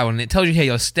 125 on, and it tells you here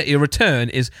your return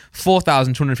is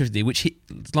 4,250. Which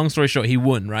long story short, he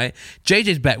won. Right.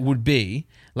 JJ's bet would be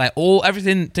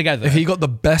everything together. If he got the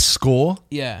best score.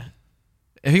 Yeah.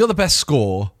 If he got the best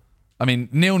score. I mean,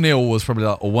 0-0 was probably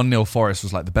or 1-0 Forest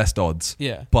was the best odds.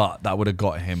 Yeah. But that would have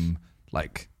got him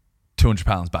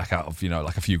 £200 back out of,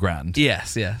 a few grand.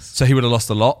 Yes. So he would have lost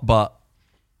a lot. But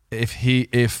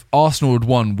if Arsenal had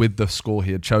won with the score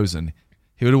he had chosen,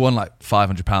 he would have won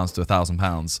 £500 to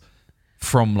 £1,000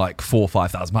 from £4,000 or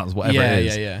 £5,000, whatever it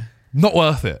is. Yeah. Not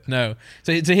worth it. No.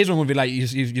 So his one would be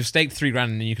you've staked $3,000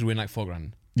 and you could win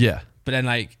 £4,000. Yeah. But then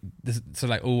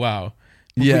oh wow.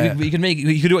 Yeah, you can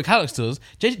do what Calix does.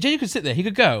 JJ could sit there. He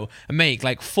could go and make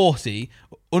 40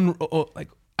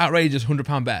 outrageous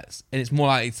 £100 bets, and it's more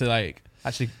likely to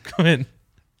actually come in.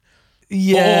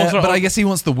 Yeah, but I guess he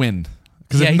wants the win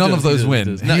because if none of those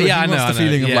win, he wants the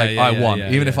feeling of I won.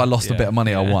 Even if I lost a bit of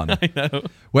money, I won. I know.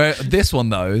 Where this one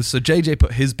though, so JJ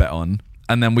put his bet on,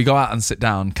 and then we go out and sit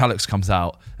down. Calix comes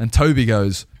out, and Toby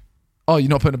goes, "Oh, you're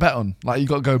not putting a bet on? You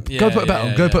got to go put a bet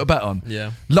on. Go put a bet on."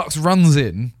 Yeah. Lux runs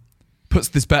in. Puts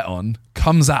this bet on,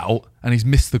 comes out, and he's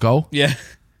missed the goal. Yeah.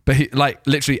 But he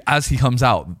literally as he comes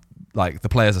out, the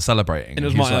players are celebrating. And it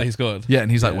was Martinelli scored. Yeah, and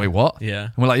he's like, wait, what? Yeah.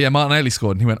 And we're like, yeah, Martinelli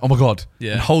scored. And he went, oh my God.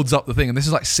 Yeah. And holds up the thing. And this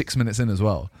is 6 minutes in as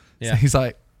well. Yeah. So he's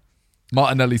like,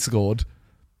 Martinelli scored,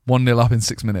 1-0 up in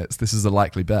 6 minutes. This is a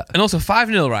likely bet. And also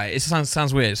 5-0, right? It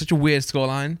sounds weird. It's such a weird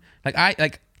scoreline.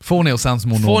 4-0 sounds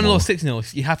more normal. 4-0 or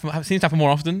 6-0 seems to happen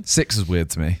more often. 6 is weird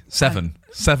to me. 7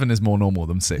 is more normal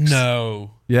than 6.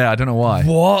 No. Yeah, I don't know why.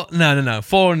 What? No.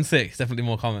 4 and 6 definitely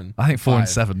more common. I think 4 and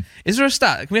 7. Is there a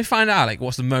stat? Can we find out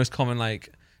what's the most common?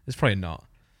 There's probably not.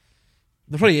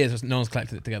 There probably is. No one's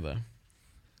collected it together.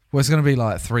 Well, it's going to be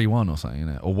 3-1 or something,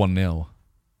 isn't it? Or 1-0.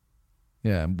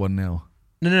 Yeah, 1-0.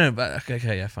 No. But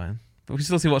okay, yeah, fine. But we can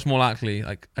still see what's more likely.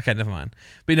 Okay, never mind.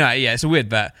 But no, yeah, it's a weird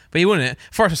bet. But he won it.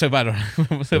 Forest was so bad, right?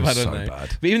 so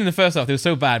bad. But even in the first half, they were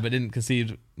so bad, but didn't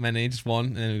concede many. Just won,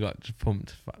 and then we got just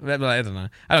pumped. I don't know.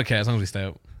 I don't care as long as we stay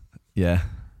up. Yeah.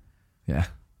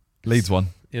 Leeds won.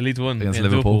 Yeah, Leeds won against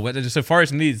Liverpool. So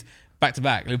Forest and Leeds back to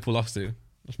back. Liverpool lost to.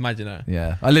 Just imagine.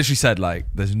 Yeah, I literally said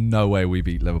there's no way we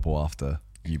beat Liverpool after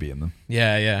you beating them.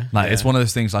 Yeah. It's one of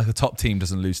those things. A top team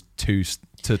doesn't lose two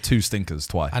stinkers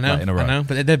twice. I know, in a row. I know,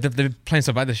 but they're playing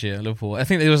so bad this year, Liverpool. I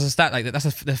think there was a stat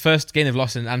that's the first game they've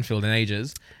lost in Anfield in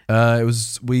ages. It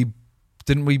was we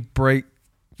break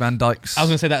Van Dijk's. I was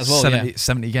going to say that as well.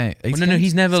 70 games. No,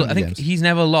 he's never. I think he's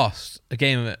never lost a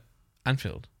game at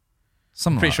Anfield.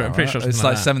 I'm pretty sure. It's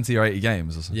 70 or 80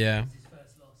 games or something. Yeah.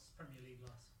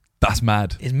 That's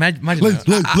mad. It's mad. Leeds.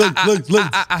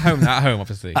 At home,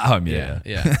 obviously. At home, yeah.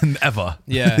 Ever.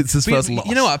 Yeah. It's his first loss.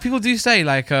 You know what? People do say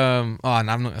I'm not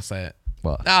gonna say it.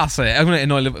 What? I'll say it. I'm gonna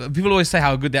annoy Liverpool. People always say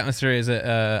how good the atmosphere is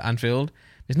at Anfield.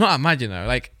 It's not that mad,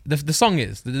 the song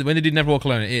is when they do Never Walk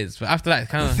Alone. It is, but after that,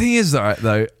 it's kind of. The thing is,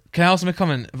 though. Can I also make a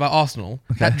comment about Arsenal?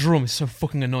 Okay. That drum is so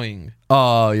fucking annoying.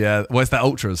 Oh yeah. Where's that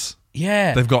ultras?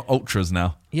 Yeah. They've got ultras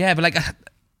now. Yeah, but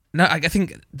no, I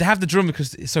think they have the drum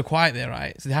because it's so quiet there,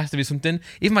 right? So there has to be something.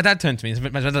 Even my dad turned to me.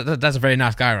 My dad's a very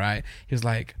nice guy, right? He was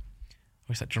like,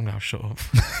 "Where's that drum guy? Shut up."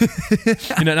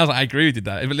 And I was like, "I agree with you,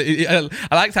 Dad."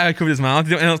 I liked how he covered his mouth.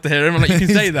 He didn't want anyone else to hear him. I'm like, "You can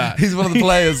say that." He's one of the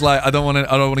players. I don't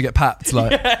want to get papped.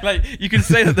 Yeah, you can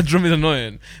say that the drum is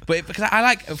annoying, but because I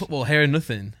like football, hearing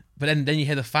nothing. But then you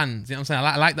hear the fans. You know what I'm saying?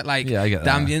 I like that. I get the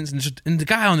ambience and the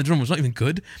guy on the drum was not even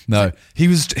good. No, he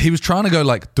was trying to go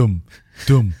dum,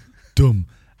 dum, dum.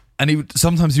 And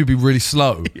sometimes he would be really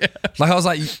slow. Yeah. I was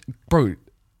like, bro,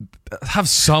 have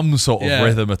some sort of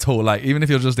rhythm at all. Even if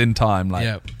you're just in time.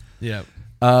 Yeah.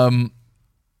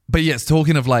 But yes,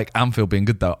 talking of like Anfield being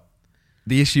good though,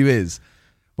 the issue is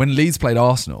when Leeds played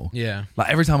Arsenal. Yeah. Like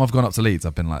every time I've gone up to Leeds,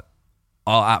 I've been like,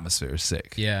 our atmosphere is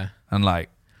sick. Yeah. And like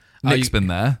Nick's been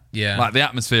there. Yeah. Like the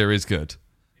atmosphere is good.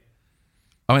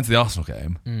 I went to the Arsenal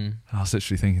game and I was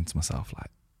literally thinking to myself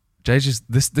like, JJ's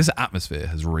this atmosphere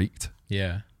has reeked.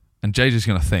 Yeah. And JJ's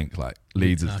gonna think like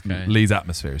Leeds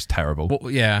atmosphere is terrible.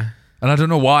 Well, yeah. And I don't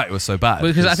know why it was so bad.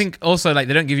 Because I think also like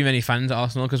they don't give you many fans at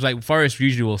Arsenal because like Forest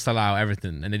usually will sell out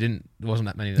everything and there wasn't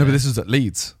that many there. No, but this was at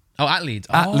Leeds. Oh, at Leeds.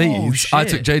 Leeds, shit. I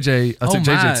took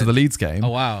JJ to the Leeds game. Oh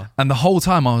wow! And the whole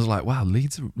time I was like, wow,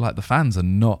 Leeds, like the fans are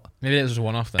not. Maybe it was just a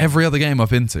one-off. Then. Every other game I've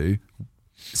been to,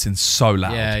 it's been so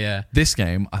loud. Yeah. This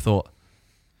game, I thought,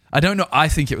 I don't know. I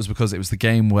think it was because it was the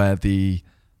game where the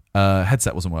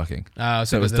headset wasn't working.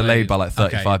 So it was delayed by like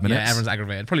 35 minutes. Yeah, everyone's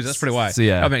aggravated. Probably that's probably why. So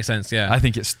yeah, that makes sense. Yeah, I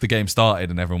think it's the game started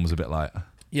and everyone was a bit like.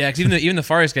 Yeah, because even the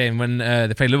Forest game when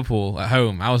they played Liverpool at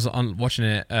home, I was watching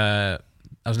it.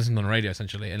 I was listening on the radio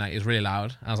essentially, and like it was really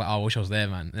loud. I was like, "Oh, I wish I was there,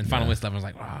 man." And final whistle, I was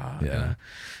like,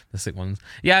 the sick ones."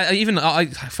 Yeah, even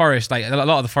Forest, like a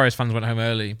lot of the Forest fans went home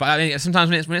early. But I mean,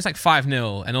 sometimes when it's like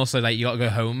 5-0, and also like you got to go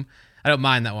home, I don't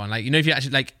mind that one. Like if you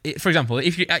actually for example,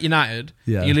 if you're at United,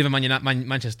 you live in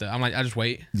Manchester. I'm like, I just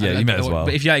wait. Yeah, you may as well.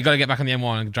 But if you got to get back on the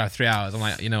M1 and drive 3 hours, I'm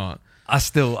like, you know what?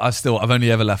 I've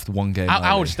only ever left one game.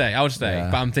 I would stay.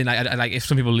 Yeah. But I'm thinking like if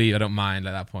some people leave, I don't mind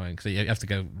at that point because you have to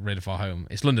go really far home.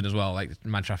 It's London as well, like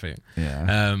mad traffic.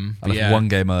 Yeah. I left one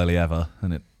game early ever,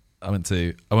 and I went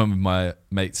with my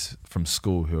mates from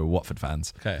school who are Watford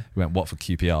fans. Okay. We went Watford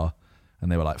QPR,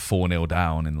 and they were like 4-0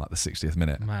 down in like the 60th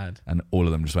minute. Mad. And all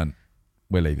of them just went,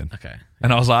 "We're leaving." Okay.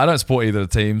 And I was like, I don't support either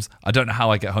of the teams. I don't know how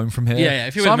I get home from here. Yeah.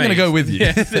 If you're so I'm going to go with you.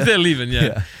 Yeah, they're leaving.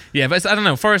 Yeah. Yeah, but I don't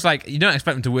know. Forest, like you don't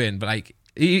expect them to win, but like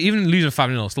even losing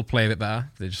 5-0, still play a bit better.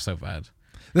 They're just so bad.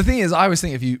 The thing is, I always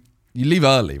think if you leave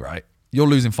early, right, you're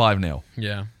losing 5-0.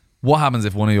 Yeah. What happens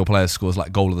if one of your players scores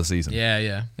like goal of the season?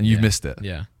 Yeah. And you've missed it.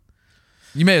 Yeah.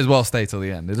 You may as well stay till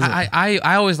the end.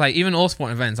 I always like, even all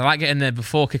sporting events, I like getting there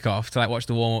before kickoff to like watch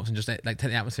the warm-ups and just like take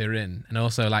the atmosphere in, and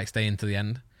also like stay into the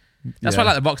end. That's why I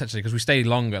like the box actually, because we stay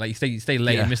longer. Like you stay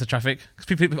late and miss the traffic.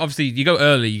 Because people obviously you go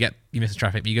early, you miss the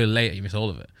traffic, but you go later, you miss all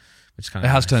of it, which is kind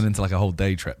of. It has turned into like a whole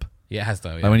day trip. Yeah, it has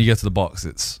though. Yeah. Like when you go to the box,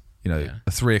 it's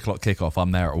a 3 o'clock kickoff.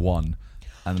 I'm there at 1,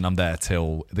 and then I'm there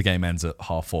till the game ends at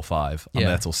 4:30, 5. I'm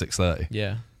there till 6:30.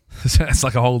 Yeah, it's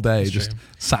like a whole day That's just true.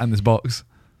 sat in this box.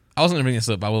 I wasn't gonna bring this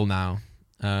up, but I will now.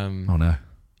 Oh no!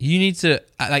 You need to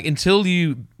like until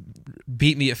you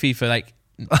beat me at FIFA. Like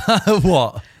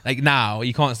what? Like now,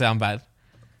 you can't say I'm bad.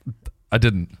 I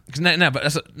didn't.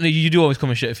 But you do always come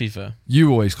and shit at FIFA. You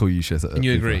always call you shit at and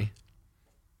you FIFA. agree.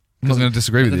 I'm not going to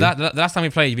disagree with you. The last time we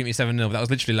played, you beat me 7-0. But that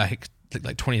was literally like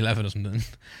 2011 or something.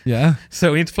 Yeah.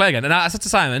 So we need to play again. And I said to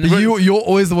Simon, you're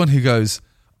always the one who goes,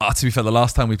 to be fair, the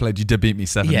last time we played, you did beat me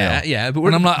 7-0. Yeah. But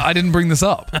and I'm like, I didn't bring this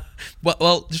up.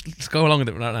 well, just let's go along with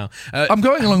it right now. I'm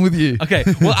going along with you. Okay.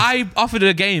 Well, I offered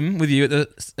a game with you at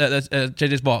the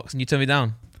JJ's box, and you turned me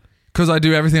down. Because I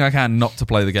do everything I can not to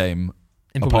play the game.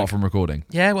 Apart from recording.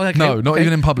 Yeah, well, okay. No, not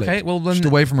even in public. Okay, well, then, just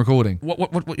away from recording.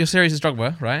 What your series is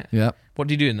Drogba, right? Yeah. What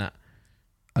do you do in that?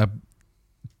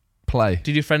 Play.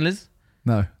 Do you do friendlies?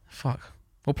 No. Fuck.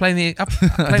 Well, play me.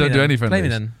 I don't do any friendlies. Play me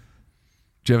then.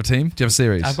 Do you have a team? Do you have a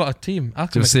series? I've got a team. Do you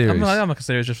have a series? I'll make a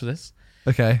series just for this.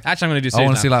 Okay. Actually, I'm going to do a series. I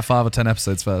want to see like 5 or 10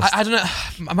 episodes first. I don't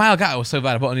know. My Elgato was so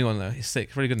bad. I bought a new one though. He's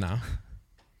sick. Really good now.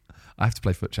 I have to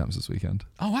play Foot Champs this weekend.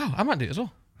 Oh wow, I might do it as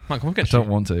well. Might come up against I don't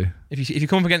want to. If you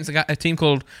come up against a team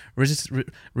called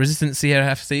Resistance Sierra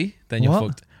FC, then you're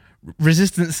fucked.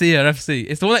 Resistance Sierra FC.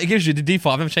 It's the one that gives you the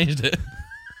default. I've never changed it.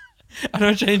 I've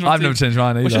never changed my I've team. never changed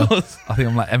mine either. What's yours? I think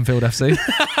I'm like Enfield FC.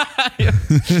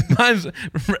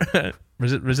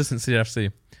 Mine's Resistance Sierra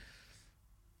FC.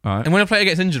 All right. And when a player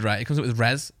gets injured, right, it comes up with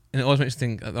res, and it always makes you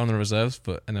think they're on the reserves.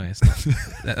 But anyway,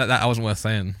 that wasn't worth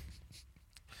saying.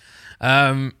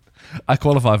 I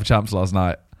qualified for champs last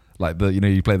night. Like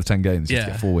you play the 10 games, you have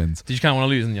to get 4 wins. Did you kind of want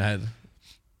to lose in your head?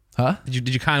 Huh?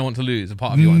 Did you kind of want to lose? A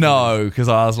part of you? No, because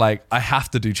I was like, I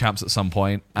have to do champs at some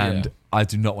point, and I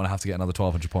do not want to have to get another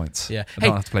 1,200 points. Yeah, I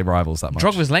don't have to play rivals that much.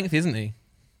 Drogba's lengthy, isn't he?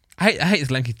 I hate this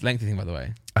lengthy thing, by the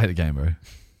way. I hate the game, bro.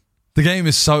 The game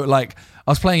is so like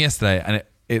I was playing yesterday, and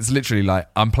it's literally like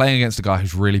I'm playing against a guy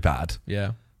who's really bad.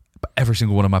 Yeah. But every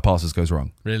single one of my passes goes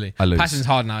wrong. Really? I lose. Passing's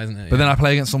hard now, isn't it? But then I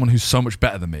play against someone who's so much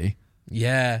better than me.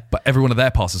 Yeah. But every one of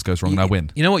their passes goes wrong and I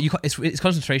win. You know what? It's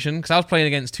concentration. Because I was playing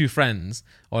against 2 friends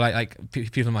or like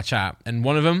people in my chat. And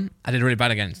one of them I did really bad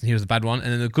against. And he was the bad one.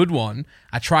 And then the good one,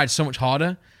 I tried so much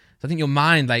harder. So I think your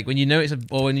mind, like when you know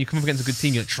or when you come up against a good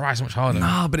team, you try so much harder.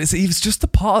 Nah, but it's just the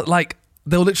part, like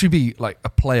there'll literally be like a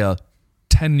player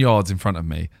 10 yards in front of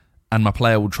me. and my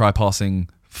player will try passing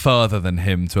further than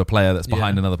him to a player that's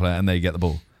behind another player, and they get the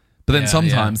ball. But then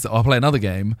sometimes I'll play another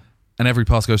game, and every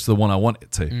pass goes to the one I want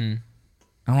it to. And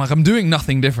I'm like, I'm doing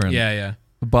nothing different. Yeah.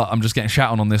 But I'm just getting shat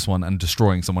on this one and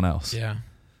destroying someone else. Yeah.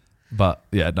 But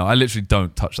yeah, no, I literally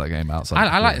don't touch that game outside.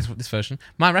 I like this version.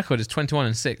 My record is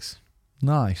 21-6.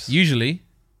 Nice. Usually,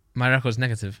 my record is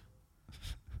negative.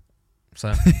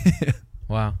 So,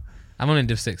 wow. I'm only in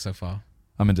Div 6 so far.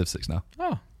 I'm in Div 6 now.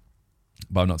 Oh.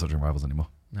 But I'm not touching rivals anymore.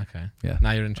 Okay. Yeah.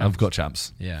 Now you're in champs. I've got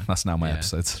champs. Yeah. That's now my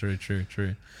episodes.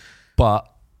 True.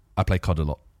 But I play COD a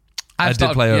lot. I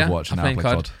did play Overwatch, and now I play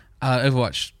COD.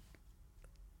 Overwatch.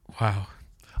 Wow.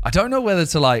 I don't know whether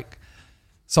to like...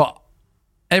 So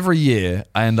every year,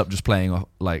 I end up just playing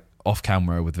like off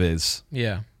camera with Viz.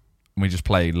 Yeah. And we just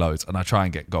play loads, and I try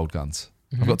and get gold guns.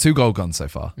 I've got 2 gold guns so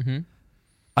far.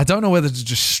 I don't know whether to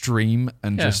just stream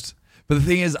and just... But the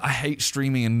thing is, I hate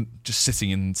streaming and just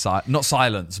sitting in not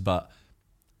silence, but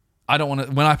I don't want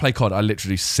to. When I play COD, I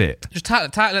literally sit. Just title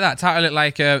it that. Title it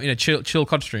like chill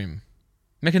COD stream.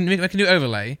 Make a new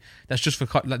overlay that's just for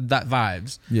COD, that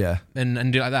vibes. Yeah,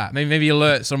 and do it like that. Maybe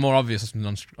alerts are more obvious or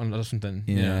something.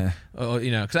 Yeah, or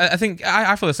because I think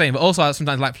I feel the same. But also, I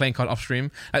sometimes like playing COD off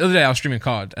stream. Like the other day, I was streaming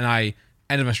COD and I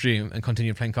ended my stream and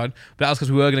continued playing COD. But that was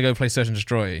because we were going to go play Search and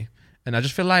Destroy. And I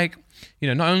just feel like,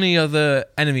 not only are the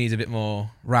enemies a bit more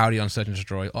rowdy on Search and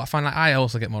Destroy, I find like I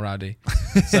also get more rowdy.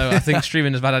 So I think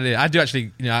streaming is a bad idea. I do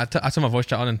actually, I turn my voice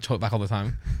chat on and talk back all the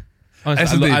time.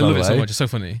 Honestly, I love it so much. It's so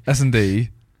funny. S&D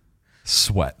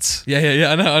sweats.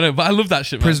 Yeah. I know. But I love that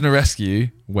shit, man. Prisoner Rescue,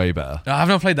 way better. I've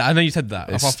not played that. I know you said that.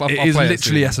 It is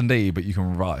literally S&D, but you can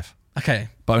revive. Okay.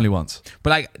 But only once.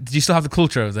 But like, do you still have the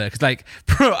culture over there? Because like,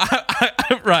 bro,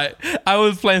 I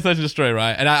was playing Search and Destroy,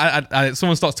 right? And I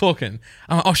someone starts talking.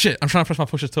 I'm like, oh shit, I'm trying to press my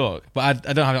push to talk, but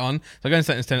I don't have it on. So I go in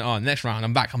settings, turn it on. Next round,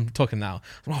 I'm back, I'm talking now.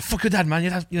 I'm like, oh, fuck your dad, man.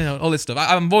 Your dad, all this stuff.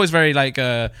 I'm always very like,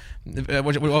 how'd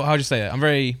you say it? I'm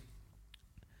very...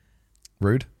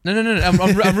 Rude? No.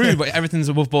 I'm rude, but everything's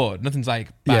above board. Nothing's like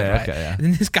bad, right? Okay, yeah. And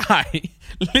then this guy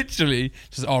literally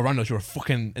says, oh, Randall, you're a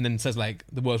fucking... And then says like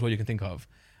the worst word you can think of.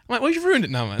 I'm like, well, you've ruined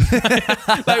it now, man.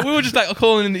 Like, we were just like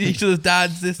calling each other's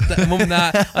dads, this, that, mum,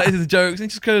 that, like, this is jokes.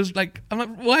 And he just goes like, I'm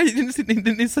like, why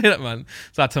didn't you say that, man?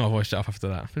 So I turned my voice shut off after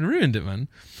that. And ruined it, man.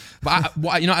 But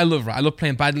I love, right? I love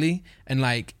playing badly, and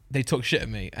like they talk shit at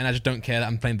me, and I just don't care that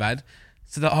I'm playing bad.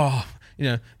 So that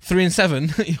 3 and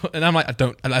 7, and I'm like, I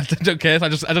don't care. So I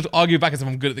just argue back as if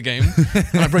I'm good at the game.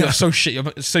 I'm like, bro, you're so shit.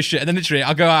 And then literally,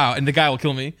 I'll go out and the guy will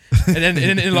kill me. And then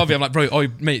in the lobby, I'm like, bro, oh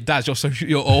mate, Daz,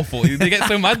 you're awful. They get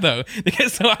so mad though. They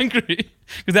get so angry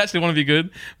because they actually want to be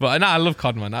good. But I love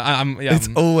COD, man. It's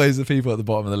always the people at the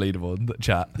bottom of the leaderboard that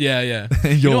chat. Yeah.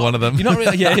 You're one of them. You're not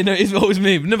really. Yeah, it's always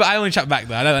me. No, but I only chat back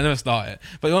though. I never start it.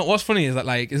 But what's funny is that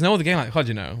like, there's no other game like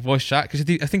COD, voice chat. Because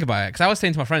I think about it. Because I was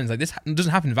saying to my friends like, this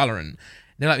doesn't happen in Valorant.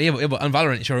 They're like, yeah, but on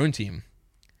Valorant, it's your own team.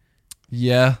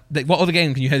 Yeah. Like, what other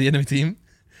game can you hear the enemy team?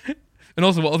 And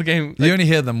also, what other game... You only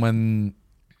hear them when...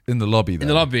 In the lobby, though. In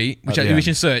the lobby, which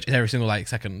in search is every single,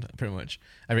 second, pretty much.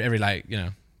 Every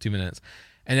 2 minutes.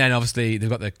 And then, obviously, they've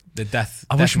got the death...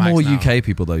 I wish more UK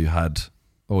people, though,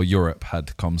 or Europe had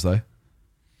comms, though.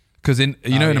 Because in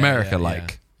America,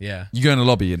 you go in a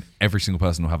lobby and every single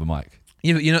person will have a mic.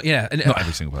 Yeah, but not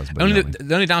every single person. But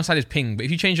the only downside is ping. But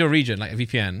if you change your region, like a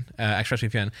VPN,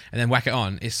 ExpressVPN, and then whack it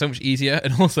on, it's so much easier.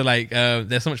 And also,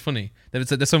 they're so much funny.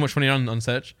 They're so much funnier on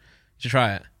search. You should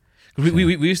try it. We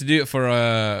used to do it for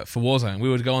Warzone. We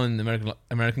would go on American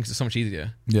because it's so much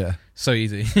easier. Yeah, so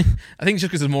easy. I think it's just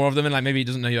because there's more of them, and maybe it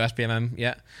doesn't know your SPMM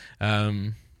yet.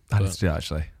 Actually,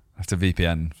 I have to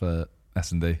VPN for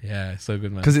S&D. Yeah, it's so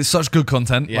good, man. Because it's such good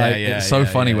content. It's so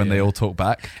funny when they all talk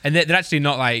back, and they're actually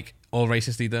not all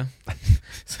racist either.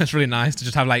 So it's really nice to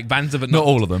just have banter, but not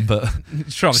all of them, but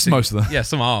most of them. Yeah,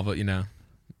 some are, but not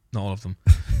all of them.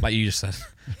 Like you just said.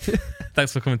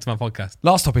 Thanks for coming to my podcast.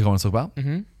 Last topic I want to talk about.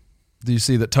 Mm-hmm. Do you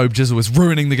see that Toby Jizzle is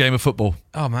ruining the game of football?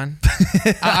 Oh man,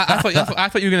 I thought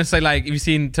you were going to say have you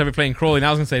seen Toby playing Crawley? And I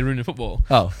was going to say ruining football.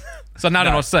 Oh, so now I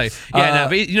don't know what to say. Yeah,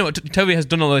 but you know what? Toby has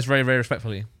done all this very, very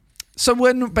respectfully. So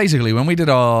when we did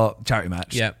our charity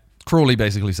match, yeah. Crawley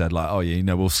basically said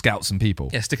we'll scout some people.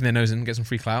 Yeah, sticking their nose in, get some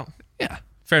free clout. Yeah.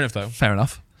 Fair enough though. Fair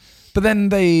enough. But then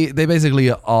they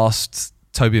basically asked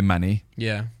Toby and Manny,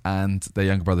 and their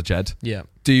younger brother Jed,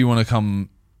 do you want to come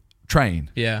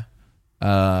train? Yeah.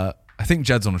 I think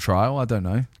Jed's on a trial, I don't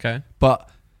know. Okay. But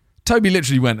Toby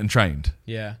literally went and trained.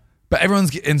 Yeah. But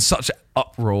everyone's in such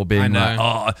uproar being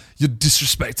like, you're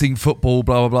disrespecting football,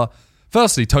 blah, blah, blah.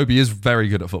 Firstly, Toby is very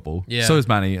good at football. Yeah. So is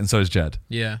Manny and so is Jed.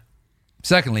 Yeah.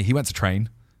 Secondly, he went to train.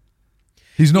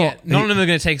 He's not. None of them are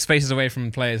going to take spaces away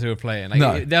from players who are playing.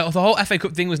 Like, No. The whole FA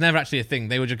Cup thing was never actually a thing.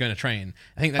 They were just going to train.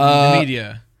 I think that the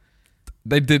media.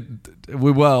 They did.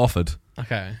 We were offered.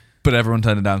 Okay. But everyone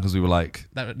turned it down because we were like.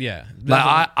 Yeah.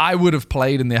 Like I would have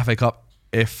played in the FA Cup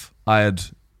if I had,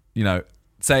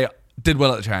 say, did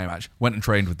well at the charity match, went and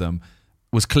trained with them,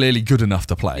 was clearly good enough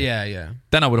to play. Yeah.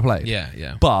 Then I would have played.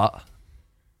 Yeah. But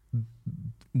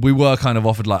we were kind of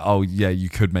offered like, oh yeah, you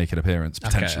could make an appearance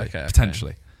potentially,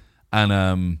 potentially.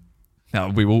 And now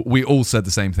we all said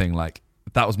the same thing. Like,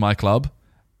 if that was my club,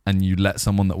 and you let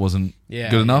someone that wasn't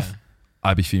good enough,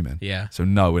 I'd be fuming. Yeah. So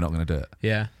no, we're not going to do it.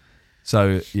 Yeah.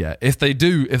 So yeah, if they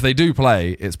do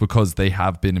play, it's because they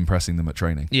have been impressing them at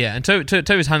training. Yeah, and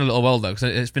Toby's handled it all well though, because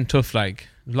it's been tough. Like,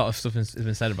 a lot of stuff has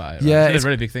been said about it. Right? Yeah, it's a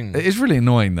really big thing. It's really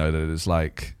annoying though that it's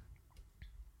like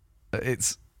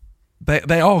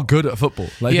they are good at football.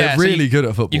 Like, they're really good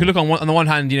at football. You can look on the one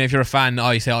hand, if you're a fan,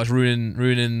 you say, it's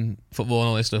ruining football and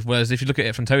all this stuff. Whereas if you look at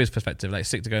it from Toby's perspective, like,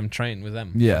 sick to go and train with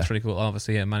them. Yeah, it's really cool.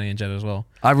 Obviously, yeah, Manny and Jed as well.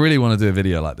 I really want to do a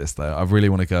video like this though. I really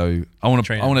want to go. I want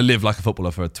to live like a footballer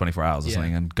for 24 hours or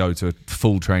something and go to a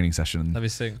full training session. That'd be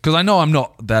sick. Because I know I'm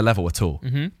not their level at all.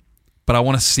 Mm-hmm. But I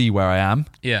want to see where I am.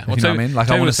 Yeah, well, you know what I mean? Like,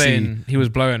 Toby I want to see. He was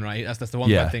blowing, right? That's the one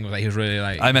bad thing was like he was really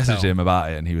like. I messaged him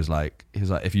about it, and he was like,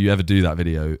 if you ever do that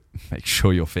video, make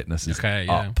sure your fitness is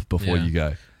up before you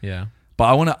go. Yeah. But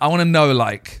I want to know,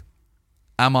 like,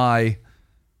 am I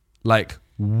like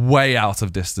way out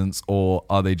of distance, or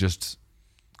are they just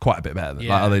quite a bit better? Like,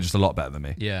 are they just a lot better than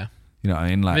me? Yeah. You know what I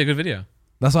mean? Like, it'd be a good video.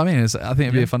 That's what I mean. I think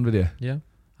it'd be a fun video. Yeah,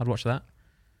 I'd watch that.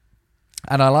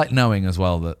 And I like knowing as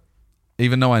well that,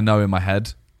 even though I know in my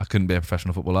head I couldn't be a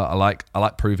professional footballer, I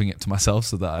like proving it to myself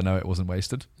so that I know it wasn't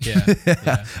wasted.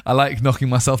 Yeah. I like knocking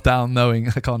myself down knowing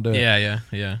I can't do it.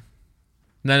 Yeah.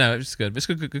 No, it's good. It's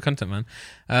good content,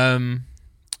 man.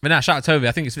 But now, shout out to Toby.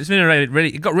 I think it's been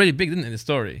it got really big, didn't it, the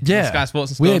story? Yeah. Sky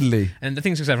Sports and stuff. Weirdly. And the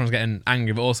thing is, everyone's getting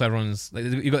angry, but also everyone's like,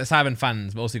 you've got the Cyber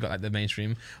fans, but also you've got like the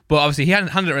mainstream. But obviously he hadn't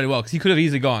handled it really well because he could have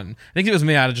easily gone. I think if it was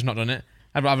me, I'd have just not done it.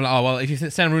 I'd rather like, oh well, if you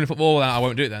say I'm ruining football, then I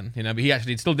won't do it then, But he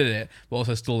actually still did it, but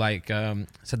also still like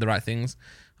said the right things.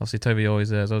 Obviously, Toby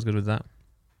is always good with that.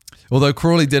 Although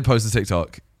Crawley did post a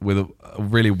TikTok with a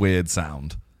really weird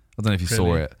sound. I don't know if you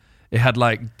saw it. It had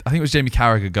like, I think it was Jamie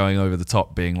Carragher going over the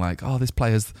top, being like, "Oh, this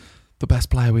player's the best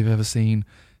player we've ever seen.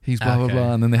 He's blah blah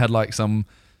blah," and then they had like some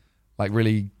like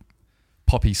really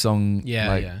poppy song,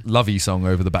 lovey song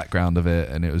over the background of it,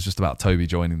 and it was just about Toby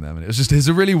joining them, and it's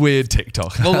a really weird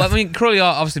TikTok. Well, I mean, Crawley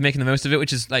are obviously making the most of it,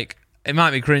 which is like, it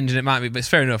might be cringe and it might be, but it's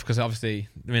fair enough because obviously,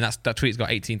 I mean, that tweet's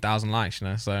got 18,000 likes,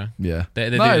 so yeah,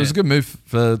 it was a good move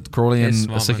for Crawley and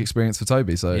smart, a sick experience for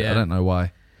Toby. So I don't know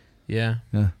why. Yeah.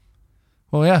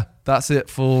 Well, yeah, that's it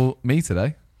for me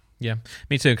today. Yeah,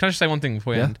 me too. Can I just say one thing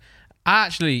before we end? I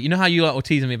actually, you know how you were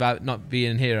teasing me about not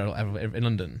being here in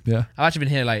London? Yeah, I've actually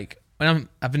been here like.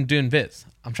 I've been doing bits.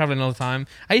 I'm traveling all the time.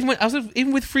 I was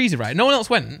even with Freezy, right? No one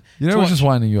else went. I was just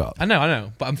winding you up. I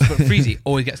know. But Freezy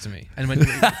always gets to me. And when you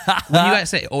guys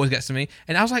say it, always gets to me.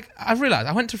 And I was like, I realised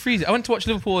I went to Freezy. I went to watch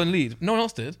Liverpool and Leeds. No one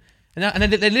else did. And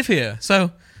they live here.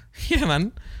 So, yeah,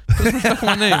 man. Put respect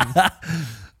on my name.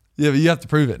 Yeah, but you have to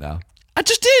prove it now. I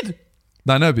just did.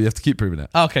 No, but you have to keep proving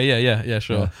it. Okay, yeah,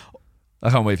 sure. Yeah.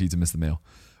 I can't wait for you to miss the meal.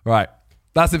 Right.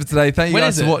 That's it for today. Thank you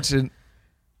guys for watching.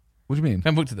 What do you mean? I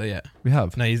haven't booked it there yet. We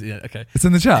have. No, okay. It's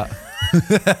in the chat.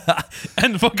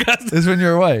 End the podcast. It's when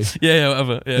you're away. Yeah,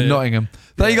 whatever. In Nottingham.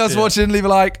 Thank you guys for watching. Leave a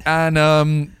like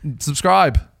and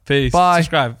subscribe. Peace. Bye.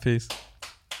 Subscribe. Peace.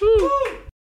 Woo.